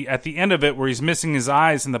 where at the end of it, where he's missing his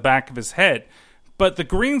eyes in the back of his head. But the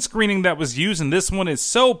green screening that was used in this one is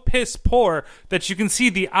so piss poor that you can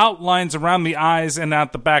see the outlines around the eyes and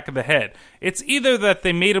out the back of the head. It's either that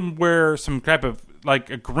they made him wear some type of,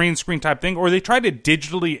 like, a green screen type thing, or they tried to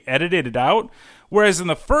digitally edit it out. Whereas in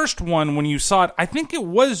the first one, when you saw it, I think it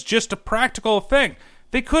was just a practical effect.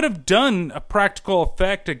 They could have done a practical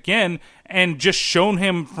effect again and just shown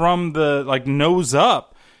him from the, like, nose up.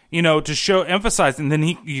 You know, to emphasize, and then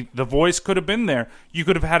the voice could have been there. You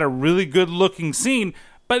could have had a really good-looking scene,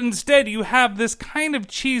 but instead you have this kind of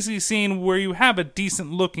cheesy scene where you have a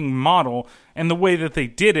decent-looking model and the way that they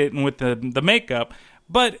did it and with the makeup,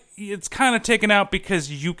 but it's kind of taken out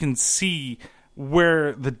because you can see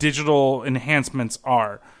where the digital enhancements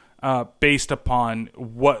are based upon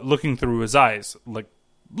looking through his eyes, like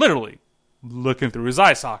literally looking through his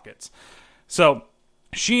eye sockets. So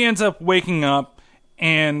she ends up waking up,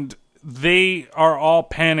 and they are all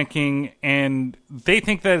panicking, and they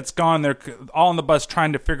think that it's gone. They're all on the bus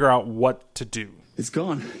trying to figure out what to do. It's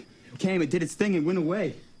gone. It came, it did its thing, and went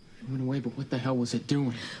away. It went away, but what the hell was it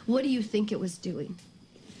doing? What do you think it was doing?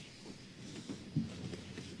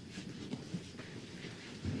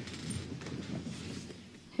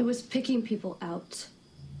 It was picking people out.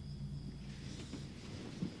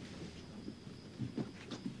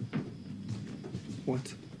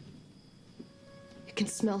 What? It can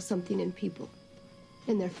smell something in people,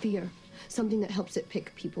 in their fear, something that helps it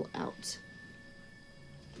pick people out.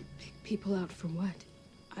 Pick people out for what?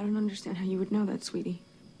 I don't understand how you would know that, sweetie.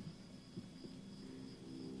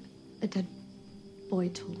 A dead boy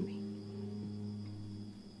told me.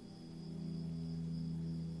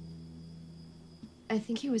 I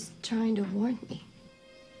think he was trying to warn me.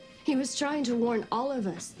 He was trying to warn all of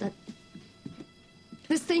us that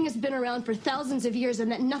this thing has been around for thousands of years and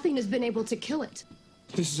that nothing has been able to kill it.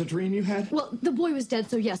 This is a dream you had? Well, the boy was dead,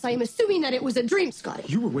 so yes, I am assuming that it was a dream, Scotty.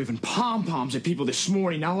 You were waving pom-poms at people this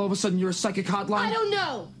morning. Now all of a sudden you're a psychic hotline? I don't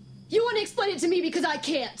know. You want to explain it to me because I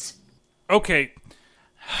can't. Okay.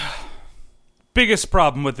 Biggest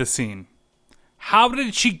problem with the scene. How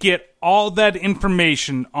did she get all that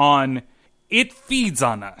information on It Feeds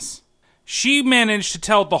on Us? She managed to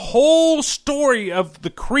tell the whole story of the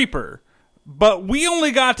creeper, but we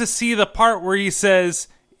only got to see the part where he says,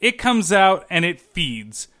 it comes out and it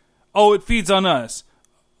feeds. Oh, it feeds on us.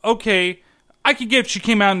 Okay, I could get if she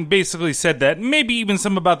came out and basically said that. Maybe even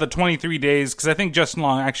some about the 23 days, because I think Justin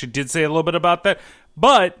Long actually did say a little bit about that.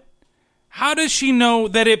 But how does she know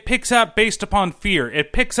that it picks out based upon fear?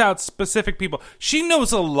 It picks out specific people. She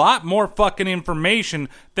knows a lot more fucking information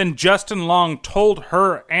than Justin Long told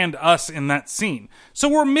her and us in that scene. So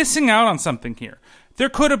we're missing out on something here. There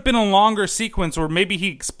could have been a longer sequence where maybe he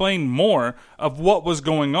explained more of what was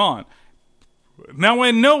going on. Now, I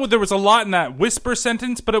know there was a lot in that whisper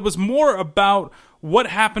sentence, but it was more about what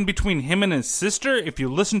happened between him and his sister, if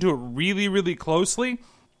you listen to it really, really closely,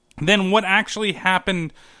 than what actually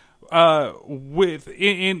happened with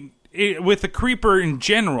the creeper in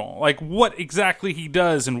general. Like, what exactly he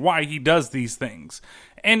does and why he does these things.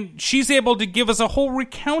 And she's able to give us a whole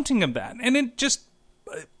recounting of that. And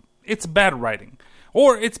it's bad writing.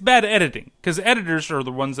 Or it's bad editing, because editors are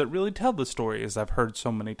the ones that really tell the story, as I've heard so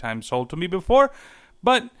many times told to me before.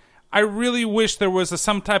 But I really wish there was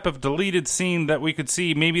some type of deleted scene that we could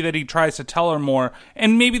see, maybe that he tries to tell her more,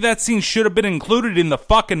 and maybe that scene should have been included in the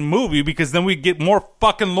fucking movie, because then we'd get more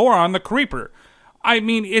fucking lore on the creeper. I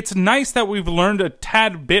mean, it's nice that we've learned a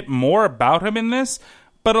tad bit more about him in this,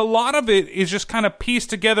 but a lot of it is just kind of pieced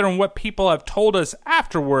together in what people have told us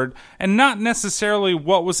afterward, and not necessarily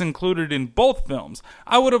what was included in both films.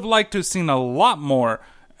 I would have liked to have seen a lot more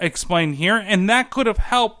explained here, and that could have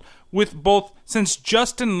helped with both, since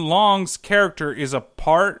Justin Long's character is a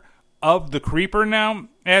part of the Creeper now,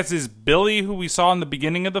 as is Billy, who we saw in the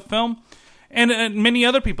beginning of the film, and many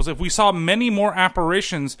other people's. If we saw many more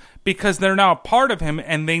apparitions because they're now a part of him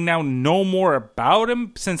and they now know more about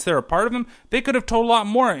him since they're a part of him, they could have told a lot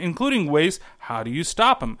more, including ways, how do you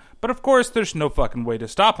stop him? But of course, there's no fucking way to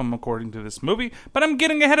stop him according to this movie, but I'm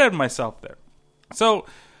getting ahead of myself there. So,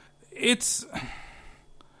 it's...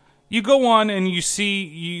 You go on and you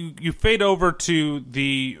see, you fade over to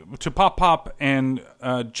Pop Pop and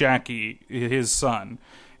Jackie, his son.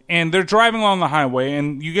 And they're driving along the highway,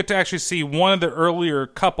 and you get to actually see one of the earlier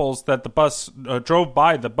couples that the bus drove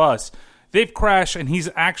by the bus. They've crashed, and he's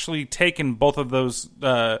actually taken both of those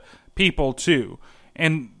people too.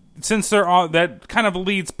 And since they're on, that kind of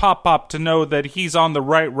leads Pop Pop to know that he's on the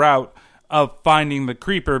right route of finding the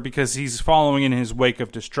Creeper because he's following in his wake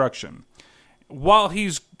of destruction. While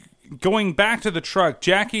he's going back to the truck,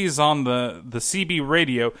 Jackie is on the CB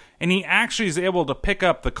radio, and he actually is able to pick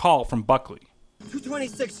up the call from Buckley.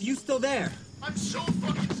 226, you still there? I'm so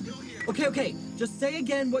fucking still here. Okay. Just say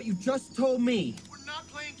again what you just told me. We're not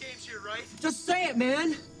playing games here, right? Just say it,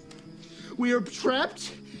 man. We are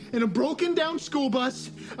trapped in a broken down school bus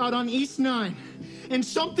out on East 9. And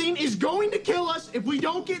something is going to kill us if we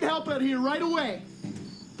don't get help out here right away.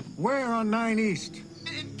 Where on 9 East?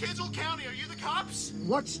 In Kinsale County, are you the cops?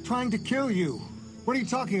 What's trying to kill you? What are you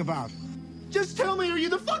talking about? Just tell me, are you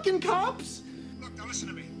the fucking cops? Look, now listen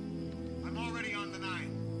to me. I'm already on the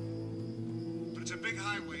 9. But it's a big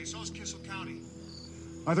highway, so is Kinsale County.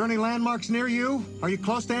 Are there any landmarks near you? Are you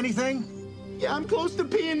close to anything? Yeah, I'm close to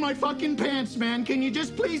peeing my fucking pants, man. Can you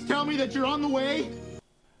just please tell me that you're on the way?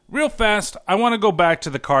 Real fast, I want to go back to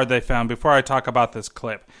the car they found before I talk about this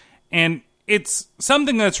clip. And it's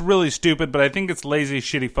something that's really stupid, but I think it's lazy,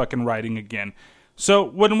 shitty fucking writing again. So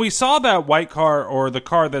when we saw that white car, or the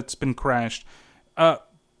car that's been crashed,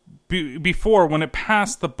 before, when it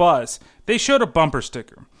passed the bus, they showed a bumper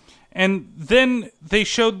sticker. And then they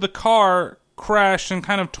showed the car crashed and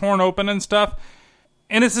kind of torn open and stuff.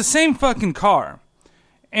 And it's the same fucking car.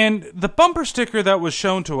 And the bumper sticker that was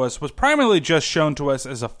shown to us was primarily just shown to us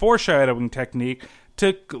as a foreshadowing technique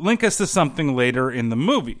to link us to something later in the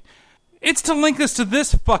movie. It's to link us to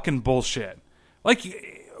this fucking bullshit. Like,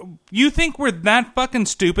 you think we're that fucking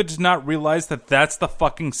stupid to not realize that that's the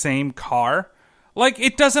fucking same car? Like,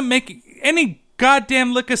 it doesn't make any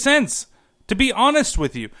goddamn lick of sense, to be honest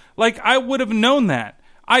with you. Like, I would have known that.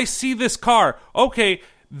 I see this car. Okay,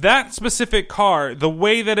 that specific car, the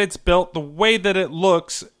way that it's built, the way that it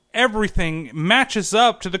looks, everything matches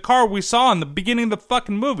up to the car we saw in the beginning of the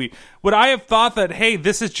fucking movie. Would I have thought that, hey,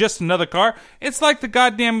 this is just another car? It's like the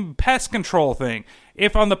goddamn pest control thing.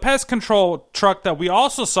 If on the pest control truck that we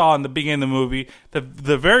also saw in the beginning of the movie,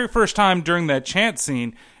 the very first time during that chant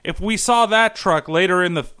scene, if we saw that truck later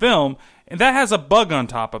in the film, and that has a bug on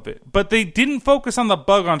top of it. But they didn't focus on the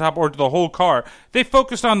bug on top or the whole car. They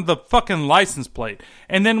focused on the fucking license plate.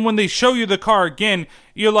 And then when they show you the car again,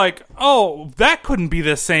 you're like, oh, that couldn't be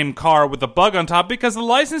the same car with the bug on top because the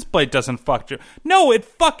license plate doesn't fuck you. No, it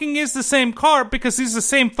fucking is the same car because these are the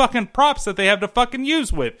same fucking props that they have to fucking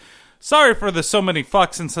use with. Sorry for the so many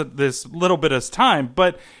fucks in this little bit of time,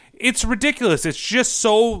 but it's ridiculous. It's just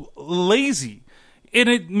so lazy. And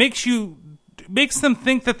it makes them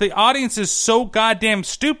think that the audience is so goddamn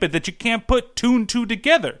stupid that you can't put two and two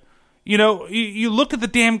together. You know, you look at the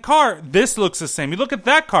damn car, this looks the same. You look at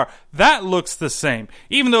that car, that looks the same.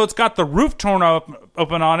 Even though it's got the roof torn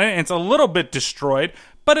open on it and it's a little bit destroyed,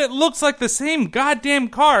 but it looks like the same goddamn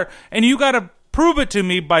car, and you gotta prove it to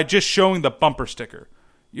me by just showing the bumper sticker.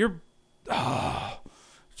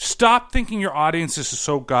 Stop thinking your audience is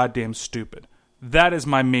so goddamn stupid. That is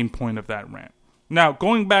my main point of that rant. Now,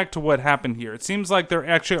 going back to what happened here, it seems like they're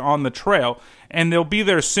actually on the trail, and they'll be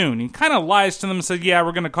there soon. He kind of lies to them and says, yeah,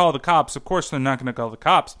 we're going to call the cops. Of course, they're not going to call the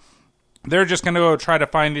cops. They're just going to go try to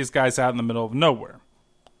find these guys out in the middle of nowhere.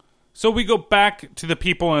 So we go back to the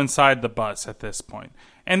people inside the bus at this point,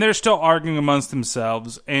 and they're still arguing amongst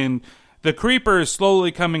themselves, and the creeper is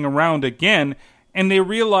slowly coming around again, and they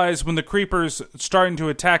realize when the creeper's starting to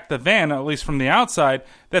attack the van, at least from the outside,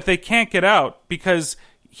 that they can't get out because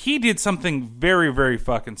he did something very, very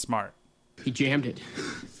fucking smart. He jammed it.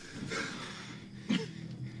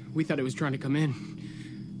 We thought it was trying to come in,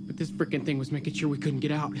 but this frickin' thing was making sure we couldn't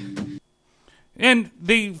get out. And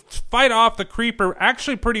they fight off the creeper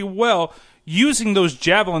actually pretty well. using those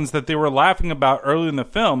javelins that they were laughing about earlier in the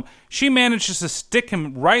film, she manages to stick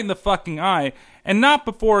him right in the fucking eye, and not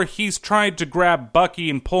before he's tried to grab Bucky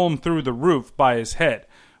and pull him through the roof by his head,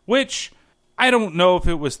 which I don't know if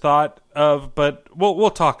it was thought of, but we'll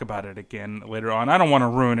talk about it again later on. I don't want to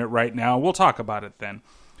ruin it right now. We'll talk about it then.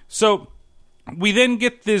 So we then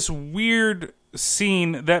get this weird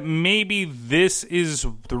scene that maybe this is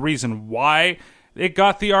the reason why it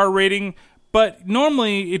got the R rating, but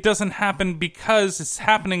normally it doesn't happen because it's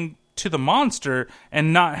happening to the monster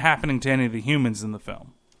and not happening to any of the humans in the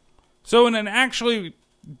film. So in an actually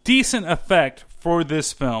decent effect for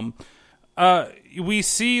this film, we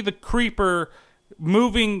see the creeper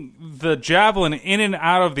moving the javelin in and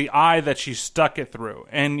out of the eye that she stuck it through.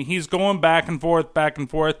 And he's going back and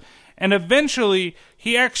forth, and eventually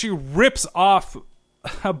he actually rips off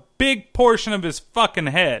a big portion of his fucking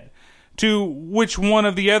head, to which one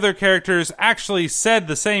of the other characters actually said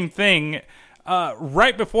the same thing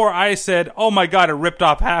right before I said, oh my god, it ripped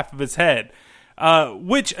off half of his head.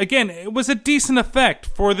 Which, again, it was a decent effect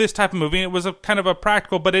for this type of movie. It was a kind of a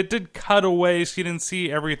practical, but it did cut away, so you didn't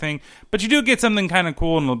see everything. But you do get something kind of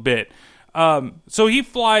cool in a bit. So he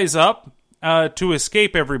flies up to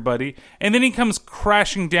escape everybody, and then he comes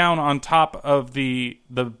crashing down on top of the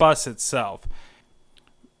bus itself.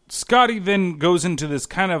 Scotty then goes into this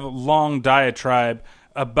kind of long diatribe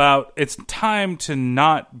about it's time to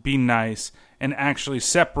not be nice and actually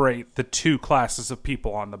separate the two classes of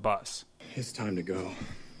people on the bus. It's time to go.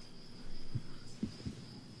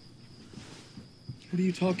 What are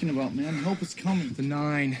you talking about, man? Help is coming. The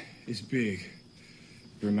 9 is big.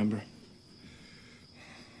 You remember?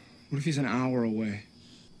 What if he's an hour away?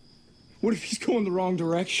 What if he's going the wrong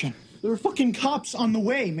direction? There are fucking cops on the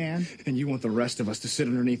way, man. And you want the rest of us to sit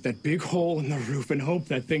underneath that big hole in the roof and hope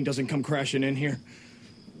that thing doesn't come crashing in here?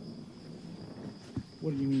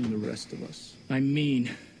 What do you mean, the rest of us? I mean,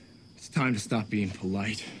 it's time to stop being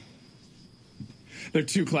polite. There are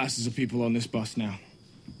two classes of people on this bus now.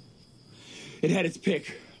 It had its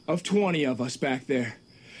pick of 20 of us back there,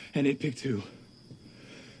 and it picked 2.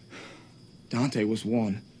 Dante was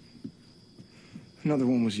one. Another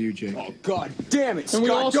one was you, Jake. Oh, God damn it, And we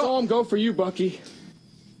Scott, all saw him go for you, Bucky.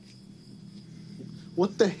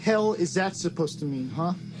 What the hell is that supposed to mean,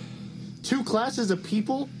 huh? 2 classes of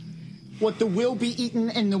people? What, the will be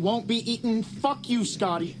eaten and the won't be eaten? Fuck you,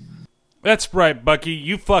 Scotty. That's right, Bucky.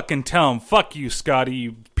 You fucking tell him. Fuck you, Scotty,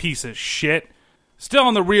 you piece of shit. Still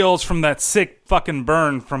on the reels from that sick fucking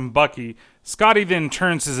burn from Bucky, Scotty then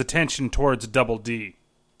turns his attention towards Double D.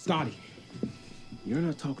 Scotty, you're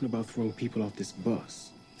not talking about throwing people off this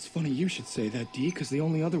bus. It's funny you should say that, D, because the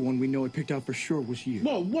only other one we know it picked out for sure was you.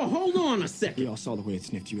 Whoa, hold on a second. We all saw the way it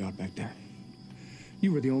sniffed you out back there.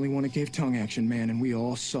 You were the only one that gave tongue action, man, and we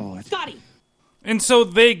all saw it. Scotty! And so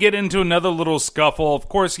they get into another little scuffle. Of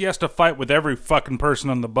course, he has to fight with every fucking person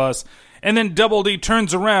on the bus. And then Double D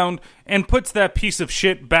turns around and puts that piece of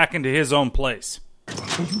shit back into his own place.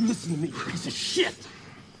 Will you listen to me, you piece of shit?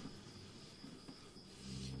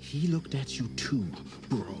 He looked at you too,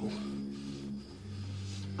 bro.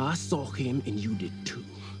 I saw him and you did too.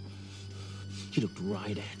 He looked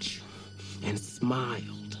right at you and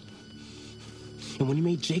smiled. And when he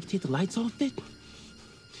made Jake take the lights off it,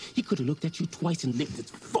 he could have looked at you twice and licked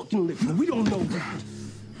his fucking lips. And we don't know that.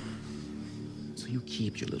 So you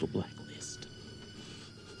keep your little blacklist.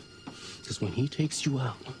 Because when he takes you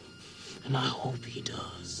out, and I hope he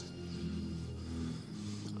does,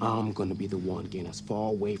 I'm gonna be the one getting as far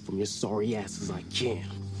away from your sorry ass as I can.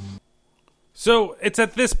 So it's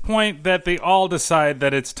at this point that they all decide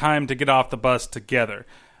that it's time to get off the bus together.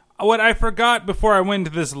 What I forgot before I went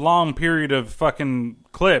into this long period of fucking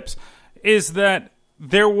clips is that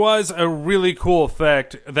there was a really cool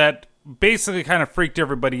effect that basically kind of freaked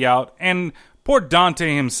everybody out, and poor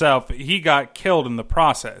Dante himself, he got killed in the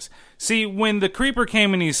process. See, when the creeper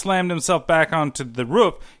came and he slammed himself back onto the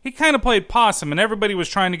roof, he kind of played possum, and everybody was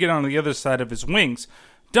trying to get on the other side of his wings.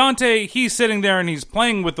 Dante, he's sitting there and he's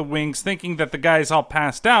playing with the wings, thinking that the guy's all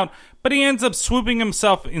passed out, but he ends up swooping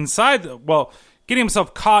himself inside, getting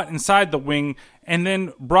himself caught inside the wing, and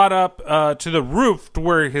then brought up to the roof to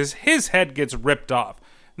where his head gets ripped off.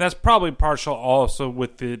 And that's probably partial also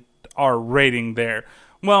with the R rating there.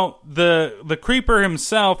 Well, the creeper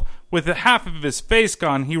himself, with half of his face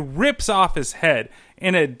gone, he rips off his head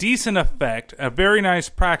in a decent effect, a very nice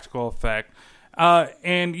practical effect.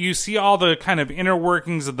 And you see all the kind of inner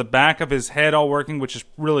workings of the back of his head all working, which is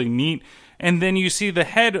really neat. And then you see the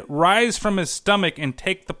head rise from his stomach and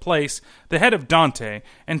take the head of Dante,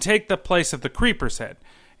 and take the place of the creeper's head.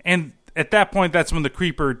 And at that point, that's when the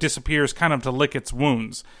creeper disappears kind of to lick its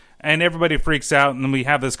wounds. and everybody freaks out, and then we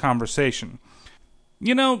have this conversation.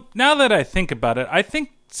 You know, now that I think about it, I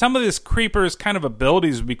think some of this creeper's kind of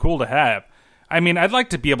abilities would be cool to have. I mean, I'd like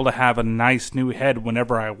to be able to have a nice new head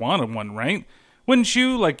whenever I wanted one, right? Wouldn't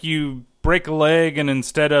you? Like, you break a leg, and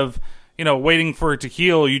instead of, waiting for it to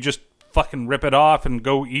heal, you just fucking rip it off and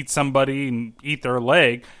go eat somebody and eat their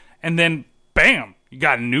leg, and then, bam, you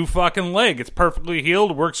got a new fucking leg. It's perfectly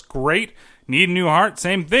healed, works great. Need a new heart,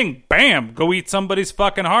 same thing. Bam, go eat somebody's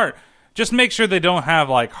fucking heart. Just make sure they don't have,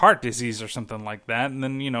 like, heart disease or something like that, and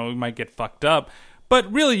then, you might get fucked up. But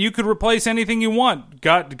really, you could replace anything you want.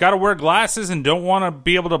 Got to wear glasses and don't want to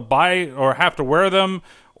be able to buy or have to wear them,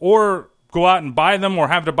 or go out and buy them, or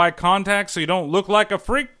have to buy contacts so you don't look like a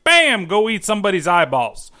freak. Bam! Go eat somebody's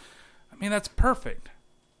eyeballs. I mean, that's perfect.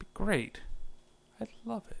 Be great. I'd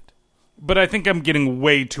love it. But I think I'm getting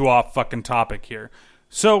way too off fucking topic here.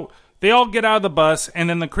 So they all get out of the bus, and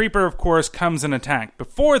then the creeper, of course, comes and attacks.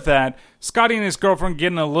 Before that, Scotty and his girlfriend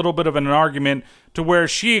get in a little bit of an argument to where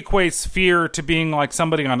she equates fear to being like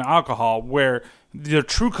somebody on alcohol, where the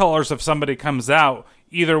true colors of somebody comes out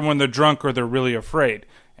either when they're drunk or they're really afraid.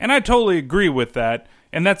 And I totally agree with that,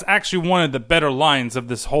 and that's actually one of the better lines of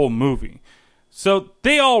this whole movie. So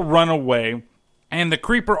they all run away, and the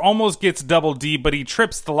creeper almost gets Double D, but he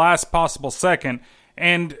trips the last possible second,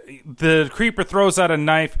 and the creeper throws out a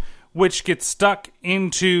knife, which gets stuck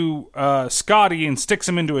into Scotty and sticks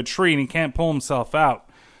him into a tree, and he can't pull himself out.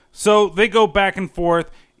 So they go back and forth.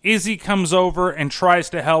 Izzy comes over and tries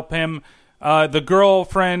to help him. The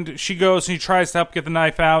girlfriend, she goes and she tries to help get the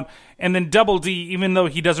knife out. And then Double D, even though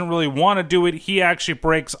he doesn't really want to do it, he actually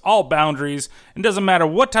breaks all boundaries. It doesn't matter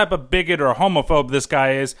what type of bigot or homophobe this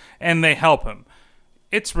guy is, and they help him.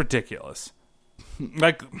 It's ridiculous.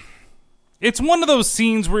 Like, it's one of those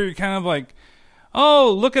scenes where you're kind of like,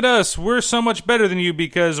 oh, look at us, we're so much better than you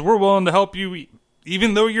because we're willing to help you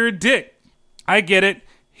even though you're a dick. I get it.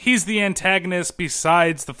 He's the antagonist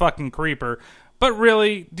besides the fucking creeper. But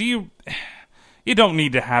really, you don't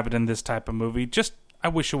need to have it in this type of movie. Just, I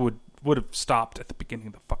wish it would have stopped at the beginning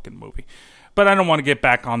of the fucking movie. But I don't want to get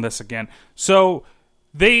back on this again. So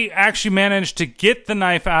they actually manage to get the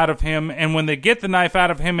knife out of him, and when they get the knife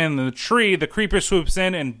out of him in the tree, the creeper swoops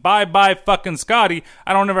in, and bye-bye fucking Scotty.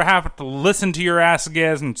 I don't ever have to listen to your ass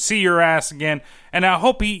again and see your ass again, and I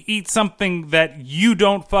hope he eats something that you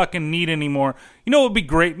don't fucking need anymore. You know what would be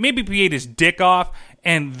great? Maybe if he ate his dick off,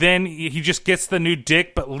 and then he just gets the new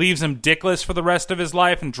dick, but leaves him dickless for the rest of his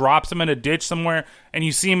life and drops him in a ditch somewhere, and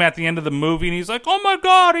you see him at the end of the movie, and he's like, oh my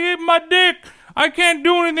god, he ate my dick! I can't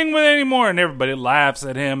do anything with it anymore, and everybody laughs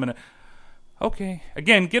at him, and okay,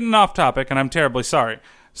 again, getting off topic, and I'm terribly sorry.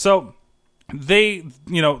 So,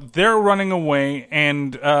 they're running away,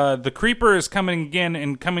 and the creeper is coming again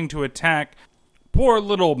and coming to attack poor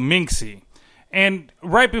little Minxie. And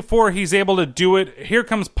right before he's able to do it, here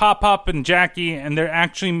comes Pop-Pop and Jackie, and they're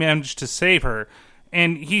actually managed to save her.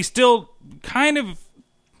 And he's still kind of...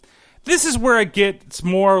 This is where it gets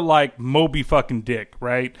more like Moby fucking Dick,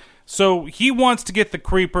 right? So he wants to get the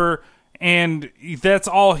creeper, and that's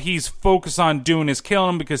all he's focused on doing is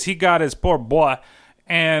killing him because he got his poor boy.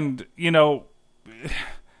 And,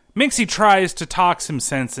 Minxie tries to talk some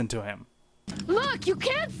sense into him. Look, you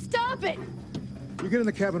can't stop it! You get in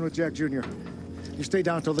the cabin with Jack Jr. You stay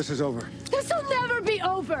down till this is over. This'll never be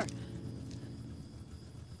over!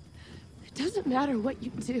 It doesn't matter what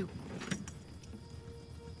you do.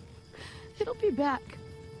 It'll be back.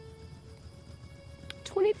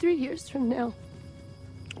 23 years from now.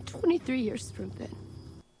 23 years from then.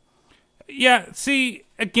 Yeah, see,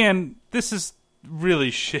 again, this is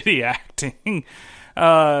really shitty acting.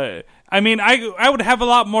 I mean, I would have a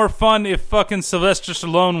lot more fun if fucking Sylvester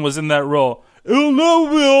Stallone was in that role. It'll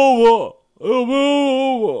never be over. It'll be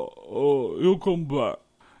over. You'll come back.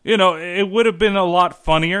 It would have been a lot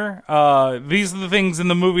funnier. These are the things in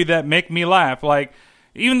the movie that make me laugh. Like,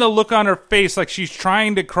 even the look on her face, like she's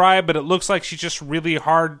trying to cry, but it looks like she's just really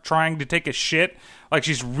hard trying to take a shit. Like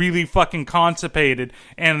she's really fucking constipated.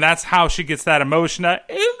 And that's how she gets that emotion. It'll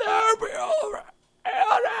never be over.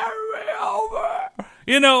 It'll never be over.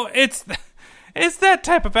 It's that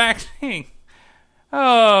type of acting.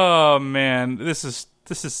 Oh, man. This is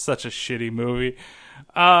such a shitty movie.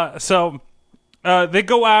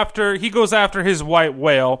 He goes after his white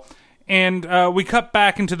whale. And we cut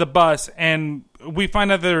back into the bus, and we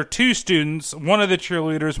find out there are two students, one of the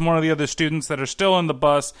cheerleaders, one of the other students that are still in the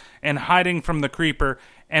bus and hiding from the creeper.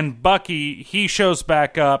 And Bucky, he shows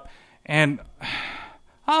back up, and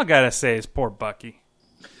all I gotta say is poor Bucky.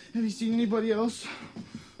 Have you seen anybody else?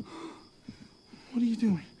 What are you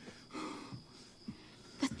doing?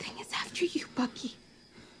 The thing is after you, Bucky.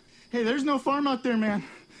 Hey, there's no farm out there, man.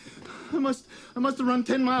 I must have run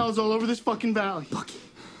 10 miles all over this fucking valley. Bucky,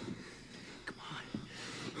 come on.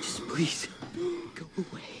 Just please, go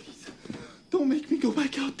away. Don't make me go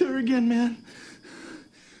back out there again, man.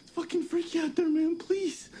 It's fucking freaky out there, man,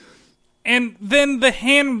 please. And then the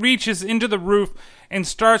hand reaches into the roof and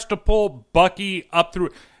starts to pull Bucky up through.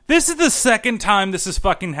 This is the second time this has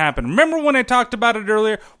fucking happened. Remember when I talked about it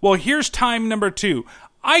earlier? Well, here's time number 2.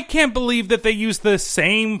 I can't believe that they used the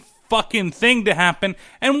same fucking thing to happen.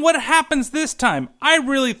 And what happens this time? I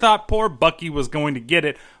really thought poor Bucky was going to get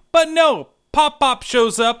it. But no, Pop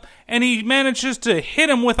shows up and he manages to hit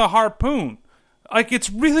him with a harpoon. Like, it's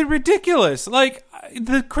really ridiculous. Like,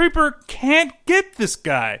 the creeper can't get this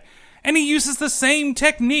guy. And he uses the same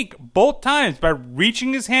technique both times by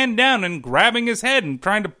reaching his hand down and grabbing his head and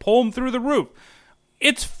trying to pull him through the roof.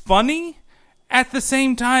 It's funny. At the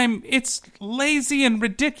same time, it's lazy and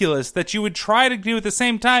ridiculous that you would try to do at the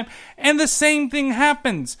same time, and the same thing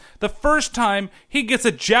happens. The first time, he gets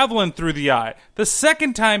a javelin through the eye. The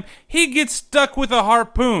second time, he gets stuck with a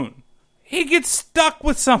harpoon. He gets stuck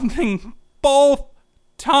with something both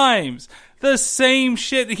times. The same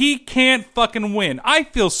shit. He can't fucking win. I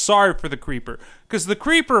feel sorry for the creeper, because the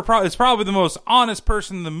creeper is probably the most honest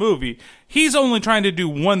person in the movie. He's only trying to do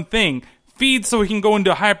one thing: feed so he can go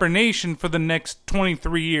into hibernation for the next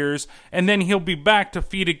 23 years, and then he'll be back to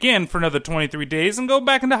feed again for another 23 days and go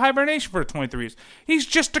back into hibernation for 23 years. He's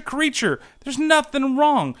just a creature. There's nothing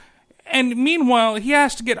wrong. And meanwhile, he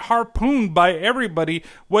has to get harpooned by everybody,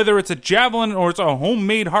 whether it's a javelin or it's a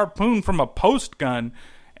homemade harpoon from a post gun.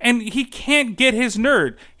 And he can't get his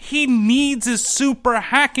nerd. He needs his super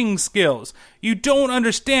hacking skills. You don't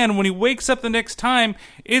understand, when he wakes up the next time,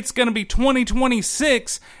 it's going to be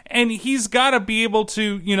 2026, and he's got to be able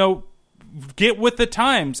to, get with the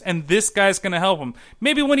times, and this guy's going to help him.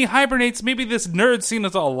 Maybe when he hibernates, maybe this nerd's seen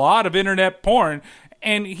as a lot of internet porn,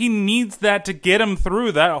 and he needs that to get him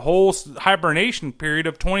through that whole hibernation period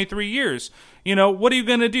of 23 years. What are you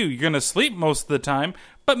going to do? You're going to sleep most of the time,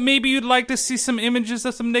 but maybe you'd like to see some images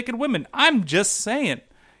of some naked women. I'm just saying.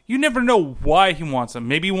 You never know why he wants them.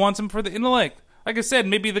 Maybe he wants them for the intellect. Like I said,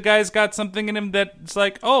 maybe the guy's got something in him that's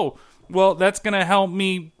like, oh, well, that's going to help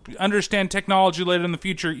me understand technology later in the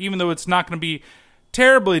future, even though it's not going to be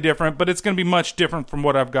terribly different, but it's going to be much different from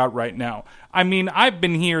what I've got right now. I mean, I've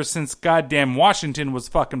been here since goddamn Washington was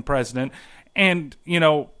fucking president, and,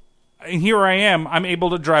 here I am, I'm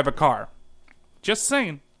able to drive a car. Just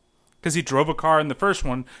saying. Because he drove a car in the first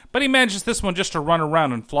one, but he manages this one just to run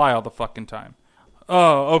around and fly all the fucking time.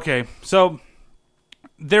 Oh, okay. So,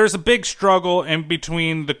 there's a big struggle in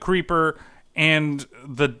between the creeper and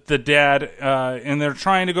the dad, and they're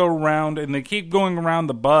trying to go around, and they keep going around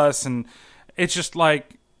the bus, and it's just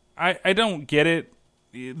like, I don't get it.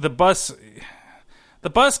 The bus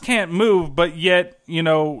can't move, but yet,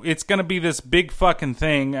 it's going to be this big fucking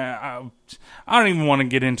thing. I don't even want to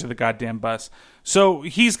get into the goddamn bus. So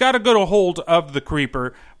he's got to get a hold of the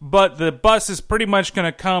creeper, but the bus is pretty much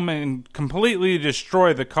going to come and completely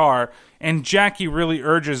destroy the car, and Jackie really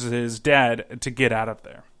urges his dad to get out of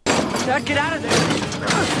there. Dad, get out of there!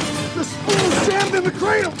 The spool's jammed in the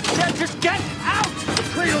cradle! Dad, just get out! The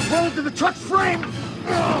cradle's rolled to the truck's frame!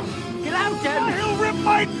 Get out, Dad! He'll rip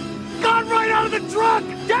my gun right out of the truck!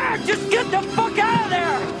 Dad, just get the fuck out of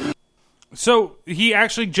there! So he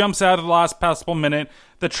actually jumps out at the last possible minute.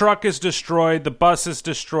 The truck is destroyed. The bus is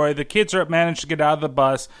destroyed. The kids are managed to get out of the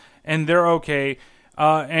bus, and they're okay.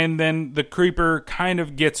 And then the creeper kind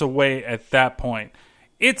of gets away at that point.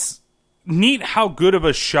 It's neat how good of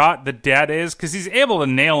a shot the dad is, because he's able to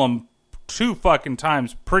nail him 2 fucking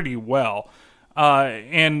times pretty well.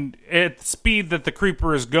 And at the speed that the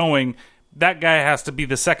creeper is going, that guy has to be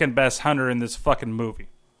the second best hunter in this fucking movie.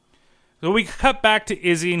 So we cut back to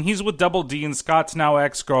Izzy, and he's with Double D and Scott's now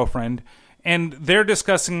ex-girlfriend, and they're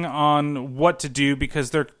discussing on what to do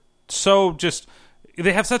because they're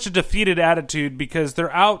they have such a defeated attitude because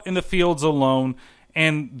they're out in the fields alone,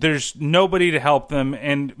 and there's nobody to help them,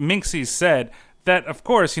 and Minxie said that, of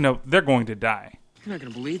course, they're going to die. You're not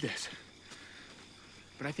going to believe this,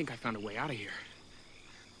 but I think I found a way out of here.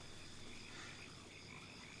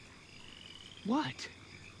 What?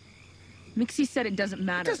 Mixie said it doesn't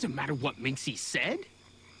matter. It doesn't matter what Minxie said.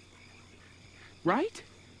 Right?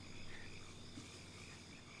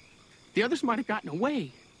 The others might have gotten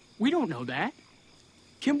away. We don't know that.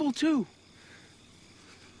 Kimball, too.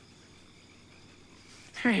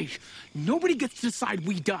 Hey, nobody gets to decide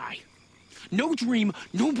we die. No Dream,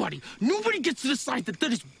 nobody gets to decide that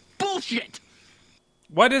is bullshit.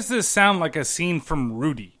 Why does this sound like a scene from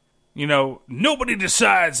Rudy? Nobody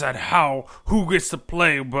decides who gets to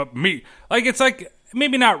play but me. It's like,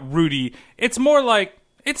 maybe not Rudy. It's more like,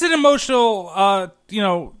 It's an emotional,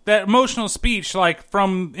 that emotional speech like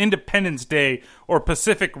from Independence Day or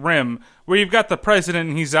Pacific Rim, where you've got the president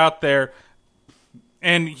and he's out there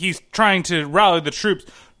and he's trying to rally the troops.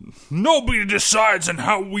 Nobody decides on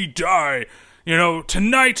how we die.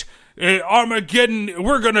 Tonight, Armageddon,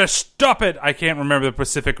 we're going to stop it. I can't remember the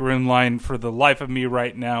Pacific Rim line for the life of me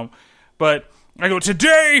right now. But I go,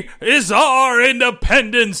 today is our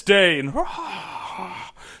Independence Day. And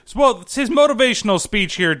well, his motivational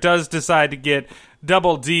speech here does decide to get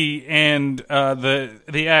Double D and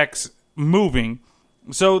the X moving.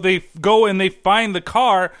 So they go and they find the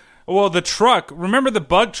car, the truck. Remember the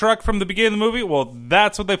bug truck from the beginning of the movie? Well,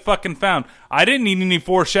 that's what they fucking found. I didn't need any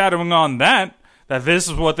foreshadowing on that this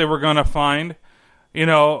is what they were going to find.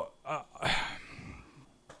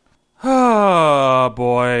 Oh,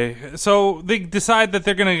 boy. So they decide that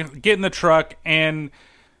they're going to get in the truck and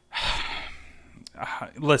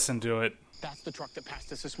listen to it. That's the truck that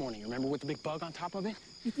passed us this morning. Remember with the big bug on top of it?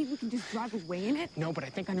 You think we can just drive away in it? No, but I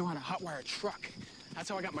think I know how to hotwire a truck. That's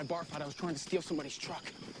how I got my bar fight. I was trying to steal somebody's truck.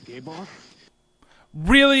 Gay bar?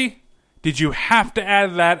 Really? Did you have to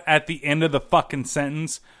add that at the end of the fucking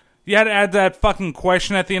sentence? You had to add that fucking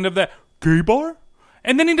question at the end of that. Gay bar?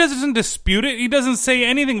 And then he doesn't dispute it. He doesn't say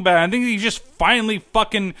anything about it. I think he just finally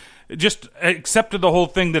fucking just accepted the whole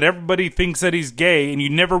thing that everybody thinks that he's gay, and you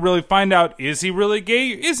never really find out, is he really gay?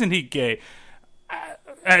 Isn't he gay?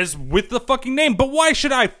 As with the fucking name. But why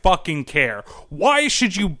should I fucking care? Why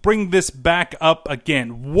should you bring this back up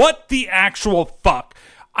again? What the actual fuck?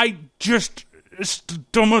 It's the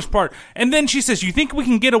dumbest part. And then she says, you think we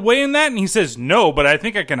can get away in that? And he says, no, but I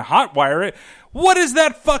think I can hotwire it. What does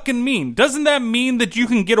that fucking mean? Doesn't that mean that you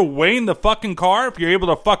can get away in the fucking car if you're able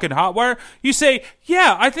to fucking hotwire? You say,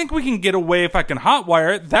 yeah, I think we can get away if I can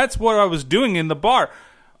hotwire it. That's what I was doing in the bar.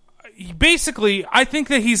 Basically, I think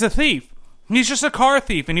that he's a thief. He's just a car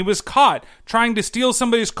thief, and he was caught trying to steal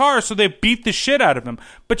somebody's car, so they beat the shit out of him.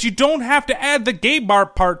 But you don't have to add the gay bar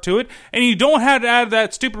part to it, and you don't have to add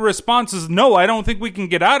that stupid responses, no, I don't think we can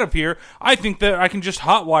get out of here. I think that I can just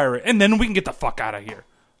hotwire it, and then we can get the fuck out of here.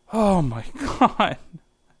 Oh my god.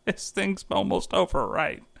 This thing's almost over,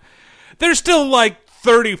 right? There's still like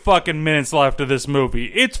 30 fucking minutes left of this movie.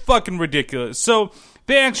 It's fucking ridiculous. So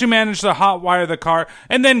they actually manage to hotwire the car,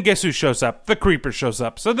 and then guess who shows up? The creeper shows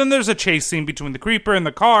up. So then there's a chase scene between the creeper and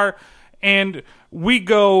the car, and we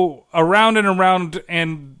go around and around,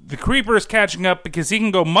 and the creeper is catching up because he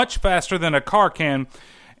can go much faster than a car can,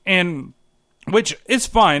 and which is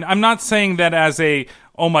fine. I'm not saying that as a,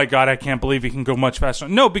 oh my god, I can't believe he can go much faster.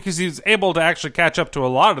 No, because he's able to actually catch up to a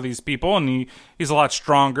lot of these people, and he's a lot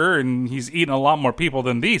stronger, and he's eaten a lot more people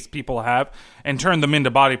than these people have, and turned them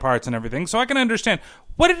into body parts and everything. So I can understand.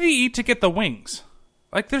 What did he eat to get the wings?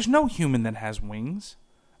 Like, there's no human that has wings.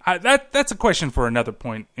 That's a question for another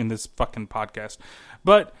point in this fucking podcast.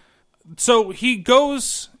 But, so he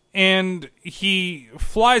goes and he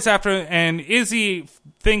flies after, and Izzy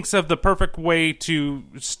thinks of the perfect way to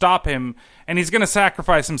stop him, and he's going to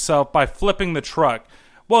sacrifice himself by flipping the truck.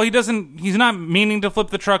 Well, he's not meaning to flip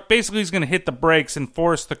the truck. Basically, he's going to hit the brakes and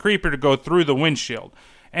force the creeper to go through the windshield.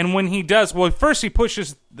 And when he does, well, first he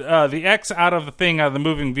pushes the X out of the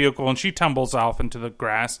moving vehicle, and she tumbles off into the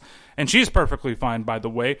grass. And she's perfectly fine, by the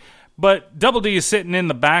way. But Double D is sitting in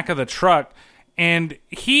the back of the truck, and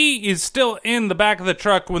he is still in the back of the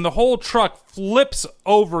truck when the whole truck flips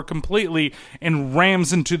over completely and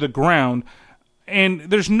rams into the ground. And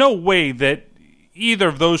there's no way that either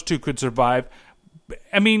of those two could survive.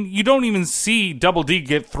 I mean, you don't even see Double D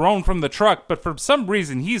get thrown from the truck, but for some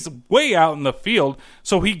reason, he's way out in the field,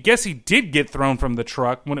 so he did get thrown from the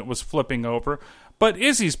truck when it was flipping over, but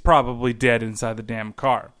Izzy's probably dead inside the damn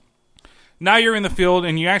car. Now you're in the field,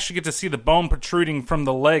 and you actually get to see the bone protruding from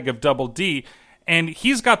the leg of Double D, and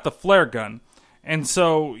he's got the flare gun, and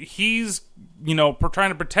so he's,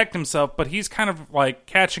 trying to protect himself, but he's kind of like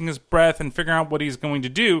catching his breath and figuring out what he's going to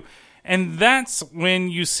do. And that's when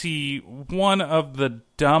you see one of the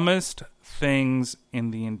dumbest things in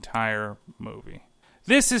the entire movie.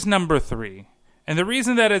 This is number 3. And the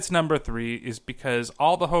reason that it's number 3 is because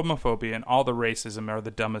all the homophobia and all the racism are the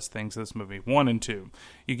dumbest things in this movie. 1 and 2.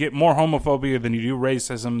 You get more homophobia than you do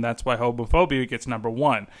racism. That's why homophobia gets number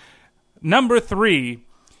 1. Number 3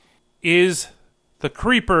 is the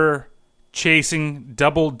creeper chasing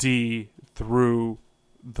Double D through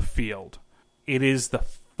the field. It is the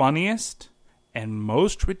funniest and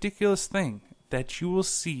most ridiculous thing that you will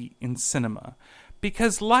see in cinema,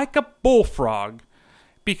 because like a bullfrog,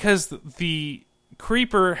 because the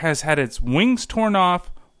creeper has had its wings torn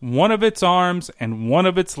off, one of its arms and one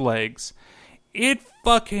of its legs, it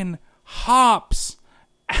fucking hops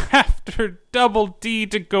after Double D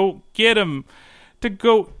to go get him, to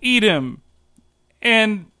go eat him.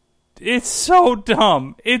 And it's so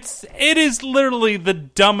dumb. It is literally the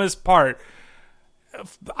dumbest part.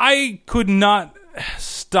 I could not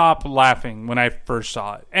stop laughing when I first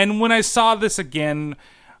saw it. And when I saw this again,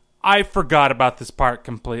 I forgot about this part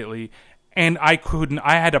completely. And I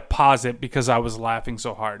had to pause it because I was laughing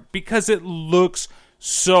so hard. Because it looks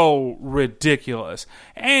so ridiculous.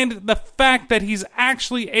 And the fact that he's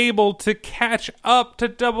actually able to catch up to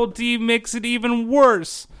Double D makes it even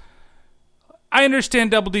worse. I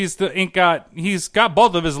understand Double D's he's got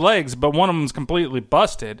both of his legs, but one of them's completely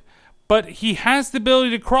busted. But he has the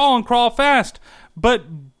ability to crawl and crawl fast. But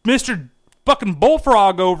Mr. fucking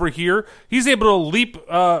Bullfrog over here, he's able to leap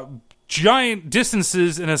giant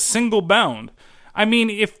distances in a single bound. I mean,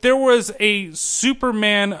 if there was a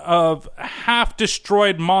Superman of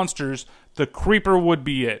half-destroyed monsters, the Creeper would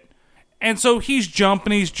be it. And so he's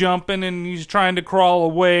jumping, and he's trying to crawl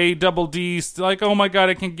away. Double D's like, oh my god,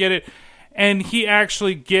 I can get it. And he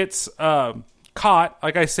actually gets caught,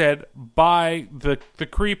 like I said, by the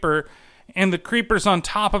Creeper. And the Creeper's on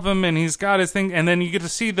top of him, and he's got his thing. And then you get to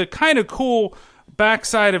see the kind of cool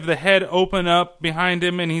backside of the head open up behind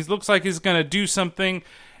him. And he looks like he's going to do something.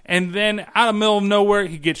 And then out of the middle of nowhere,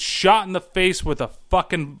 he gets shot in the face with a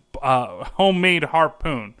fucking homemade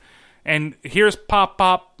harpoon. And here's Pop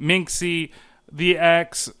Pop, Minxie, the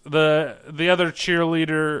ex, the other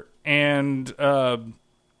cheerleader, and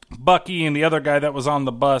Bucky, and the other guy that was on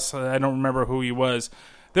the bus. I don't remember who he was.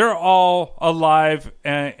 They're all alive,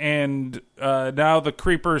 and now the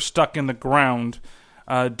Creeper's stuck in the ground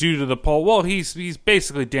due to the pole. Well, he's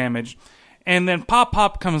basically damaged. And then Pop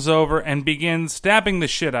Pop comes over and begins stabbing the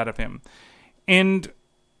shit out of him. And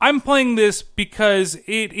I'm playing this because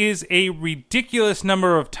it is a ridiculous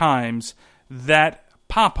number of times that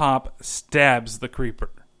Pop Pop stabs the Creeper.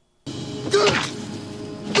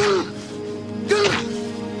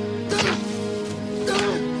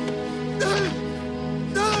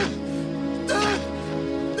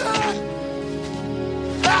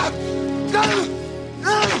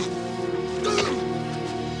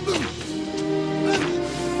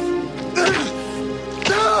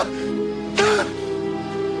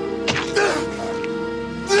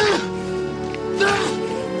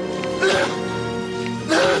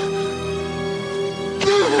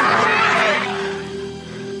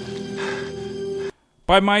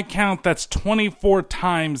 By my count, that's 24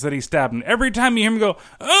 times that he stabbed him. Every time you hear him go,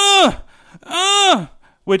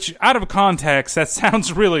 which out of context, that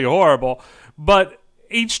sounds really horrible. But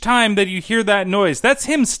each time that you hear that noise, that's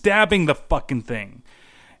him stabbing the fucking thing.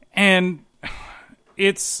 And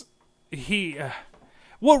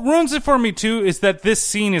what ruins it for me too is that this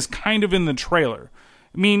scene is kind of in the trailer.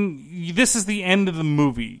 I mean, this is the end of the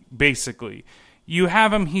movie, basically. You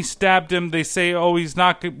have him, he stabbed him, they say, oh, he's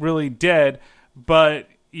not really dead. But,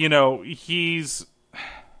 you know, he's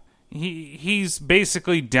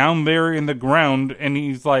basically down there in the ground, and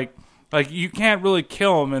he's like you can't really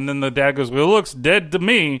kill him. And then the dad goes, well, it looks dead to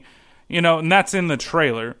me, you know, and that's in the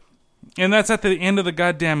trailer. And that's at the end of the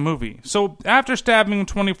goddamn movie. So after stabbing him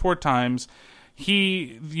 24 times,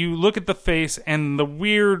 you look at the face, and the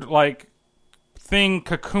weird, thing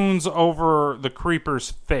cocoons over the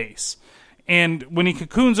Creeper's face. And when he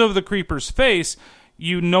cocoons over the Creeper's face,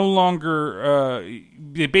 you no longer,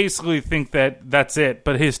 you basically think that that's it,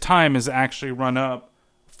 but his time is actually run up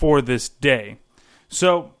for this day.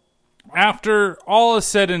 So, after all is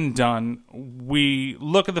said and done, we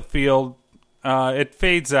look at the field, it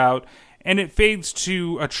fades out, and it fades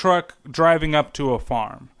to a truck driving up to a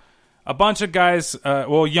farm. A bunch of guys,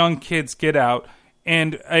 young kids get out,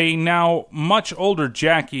 and a now much older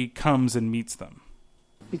Jackie comes and meets them.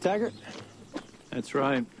 You Taggart? That's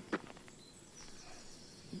right.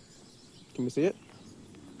 Can we see it?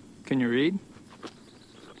 Can you read?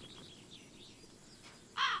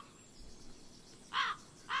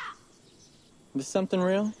 Is something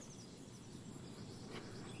real?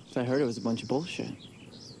 I heard it was a bunch of bullshit.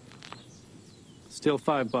 Still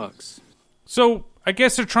 $5. So, I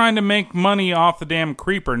guess they're trying to make money off the damn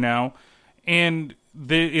Creeper now, and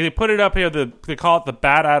they put it up here, they call it the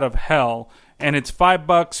Bat Out of Hell, and it's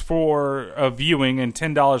 $5 for a viewing and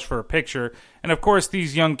 $10 for a picture. And of course,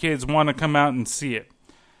 these young kids want to come out and see it.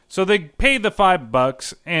 So they pay the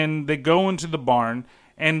 $5 and they go into the barn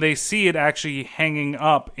and they see it actually hanging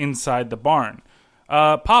up inside the barn.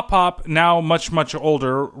 Pop Pop, now much, much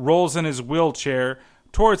older, rolls in his wheelchair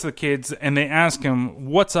towards the kids and they ask him,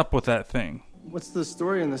 what's up with that thing? What's the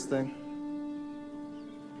story in this thing?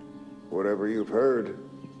 Whatever you've heard,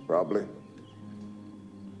 probably.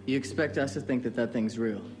 You expect us to think that thing's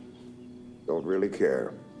real? Don't really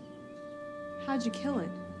care. How'd you kill it?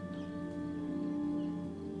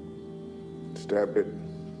 Stabbed it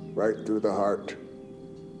right through the heart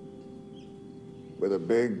with a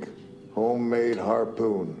big homemade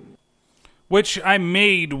harpoon. Which I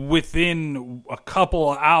made within a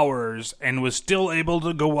couple of hours and was still able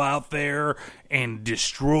to go out there and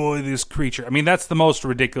destroy this creature. I mean, that's the most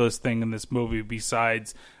ridiculous thing in this movie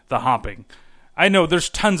besides the hopping. I know there's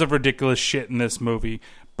tons of ridiculous shit in this movie,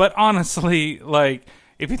 but honestly, like,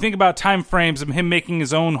 if you think about time frames of him making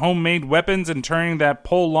his own homemade weapons and turning that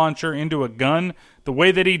pole launcher into a gun the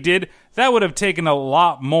way that he did, that would have taken a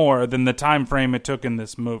lot more than the time frame it took in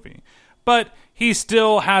this movie. But he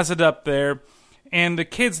still has it up there, and the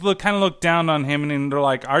kids kind of look down on him, and they're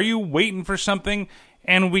like, "Are you waiting for something?"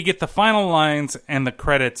 And we get the final lines and the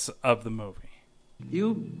credits of the movie.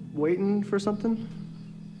 You waiting for something?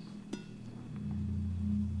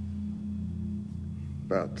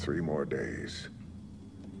 About 3 more days.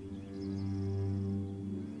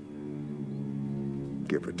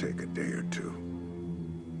 Give or take a day or two.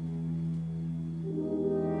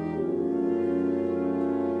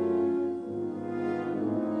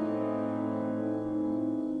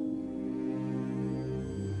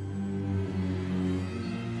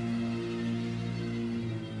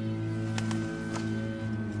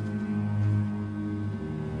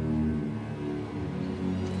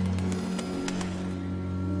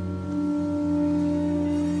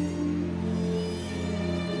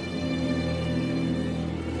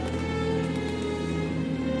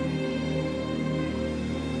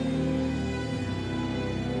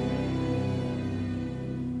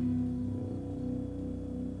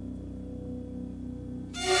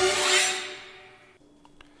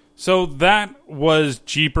 So that was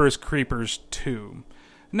Jeepers Creepers 2.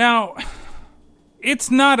 Now,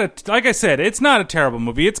 it's not like I said, it's not a terrible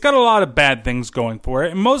movie. It's got a lot of bad things going for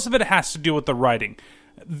it, and most of it has to do with the writing.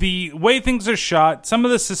 The way things are shot, some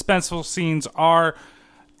of the suspenseful scenes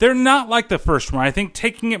they're not like the first one. I think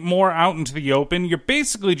taking it more out into the open, you're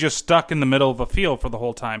basically just stuck in the middle of a field for the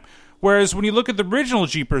whole time. Whereas when you look at the original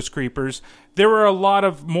Jeepers Creepers, there were a lot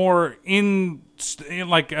of more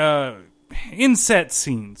inset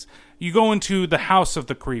scenes. You go into the house of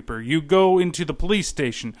the creeper. You go into the police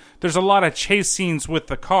station. There's a lot of chase scenes with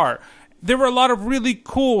the car. There were a lot of really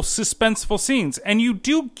cool, suspenseful scenes. And you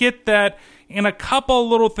do get that in a couple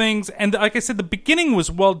little things. And like I said, the beginning was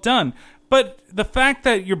well done. But the fact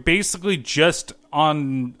that you're basically just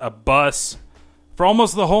on a bus for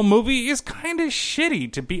almost the whole movie is kind of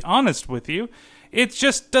shitty, to be honest with you. It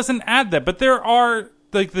just doesn't add that. But there are...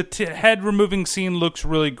 Like, the head removing scene looks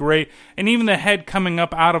really great, and even the head coming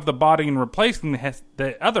up out of the body and replacing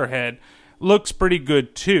the other head looks pretty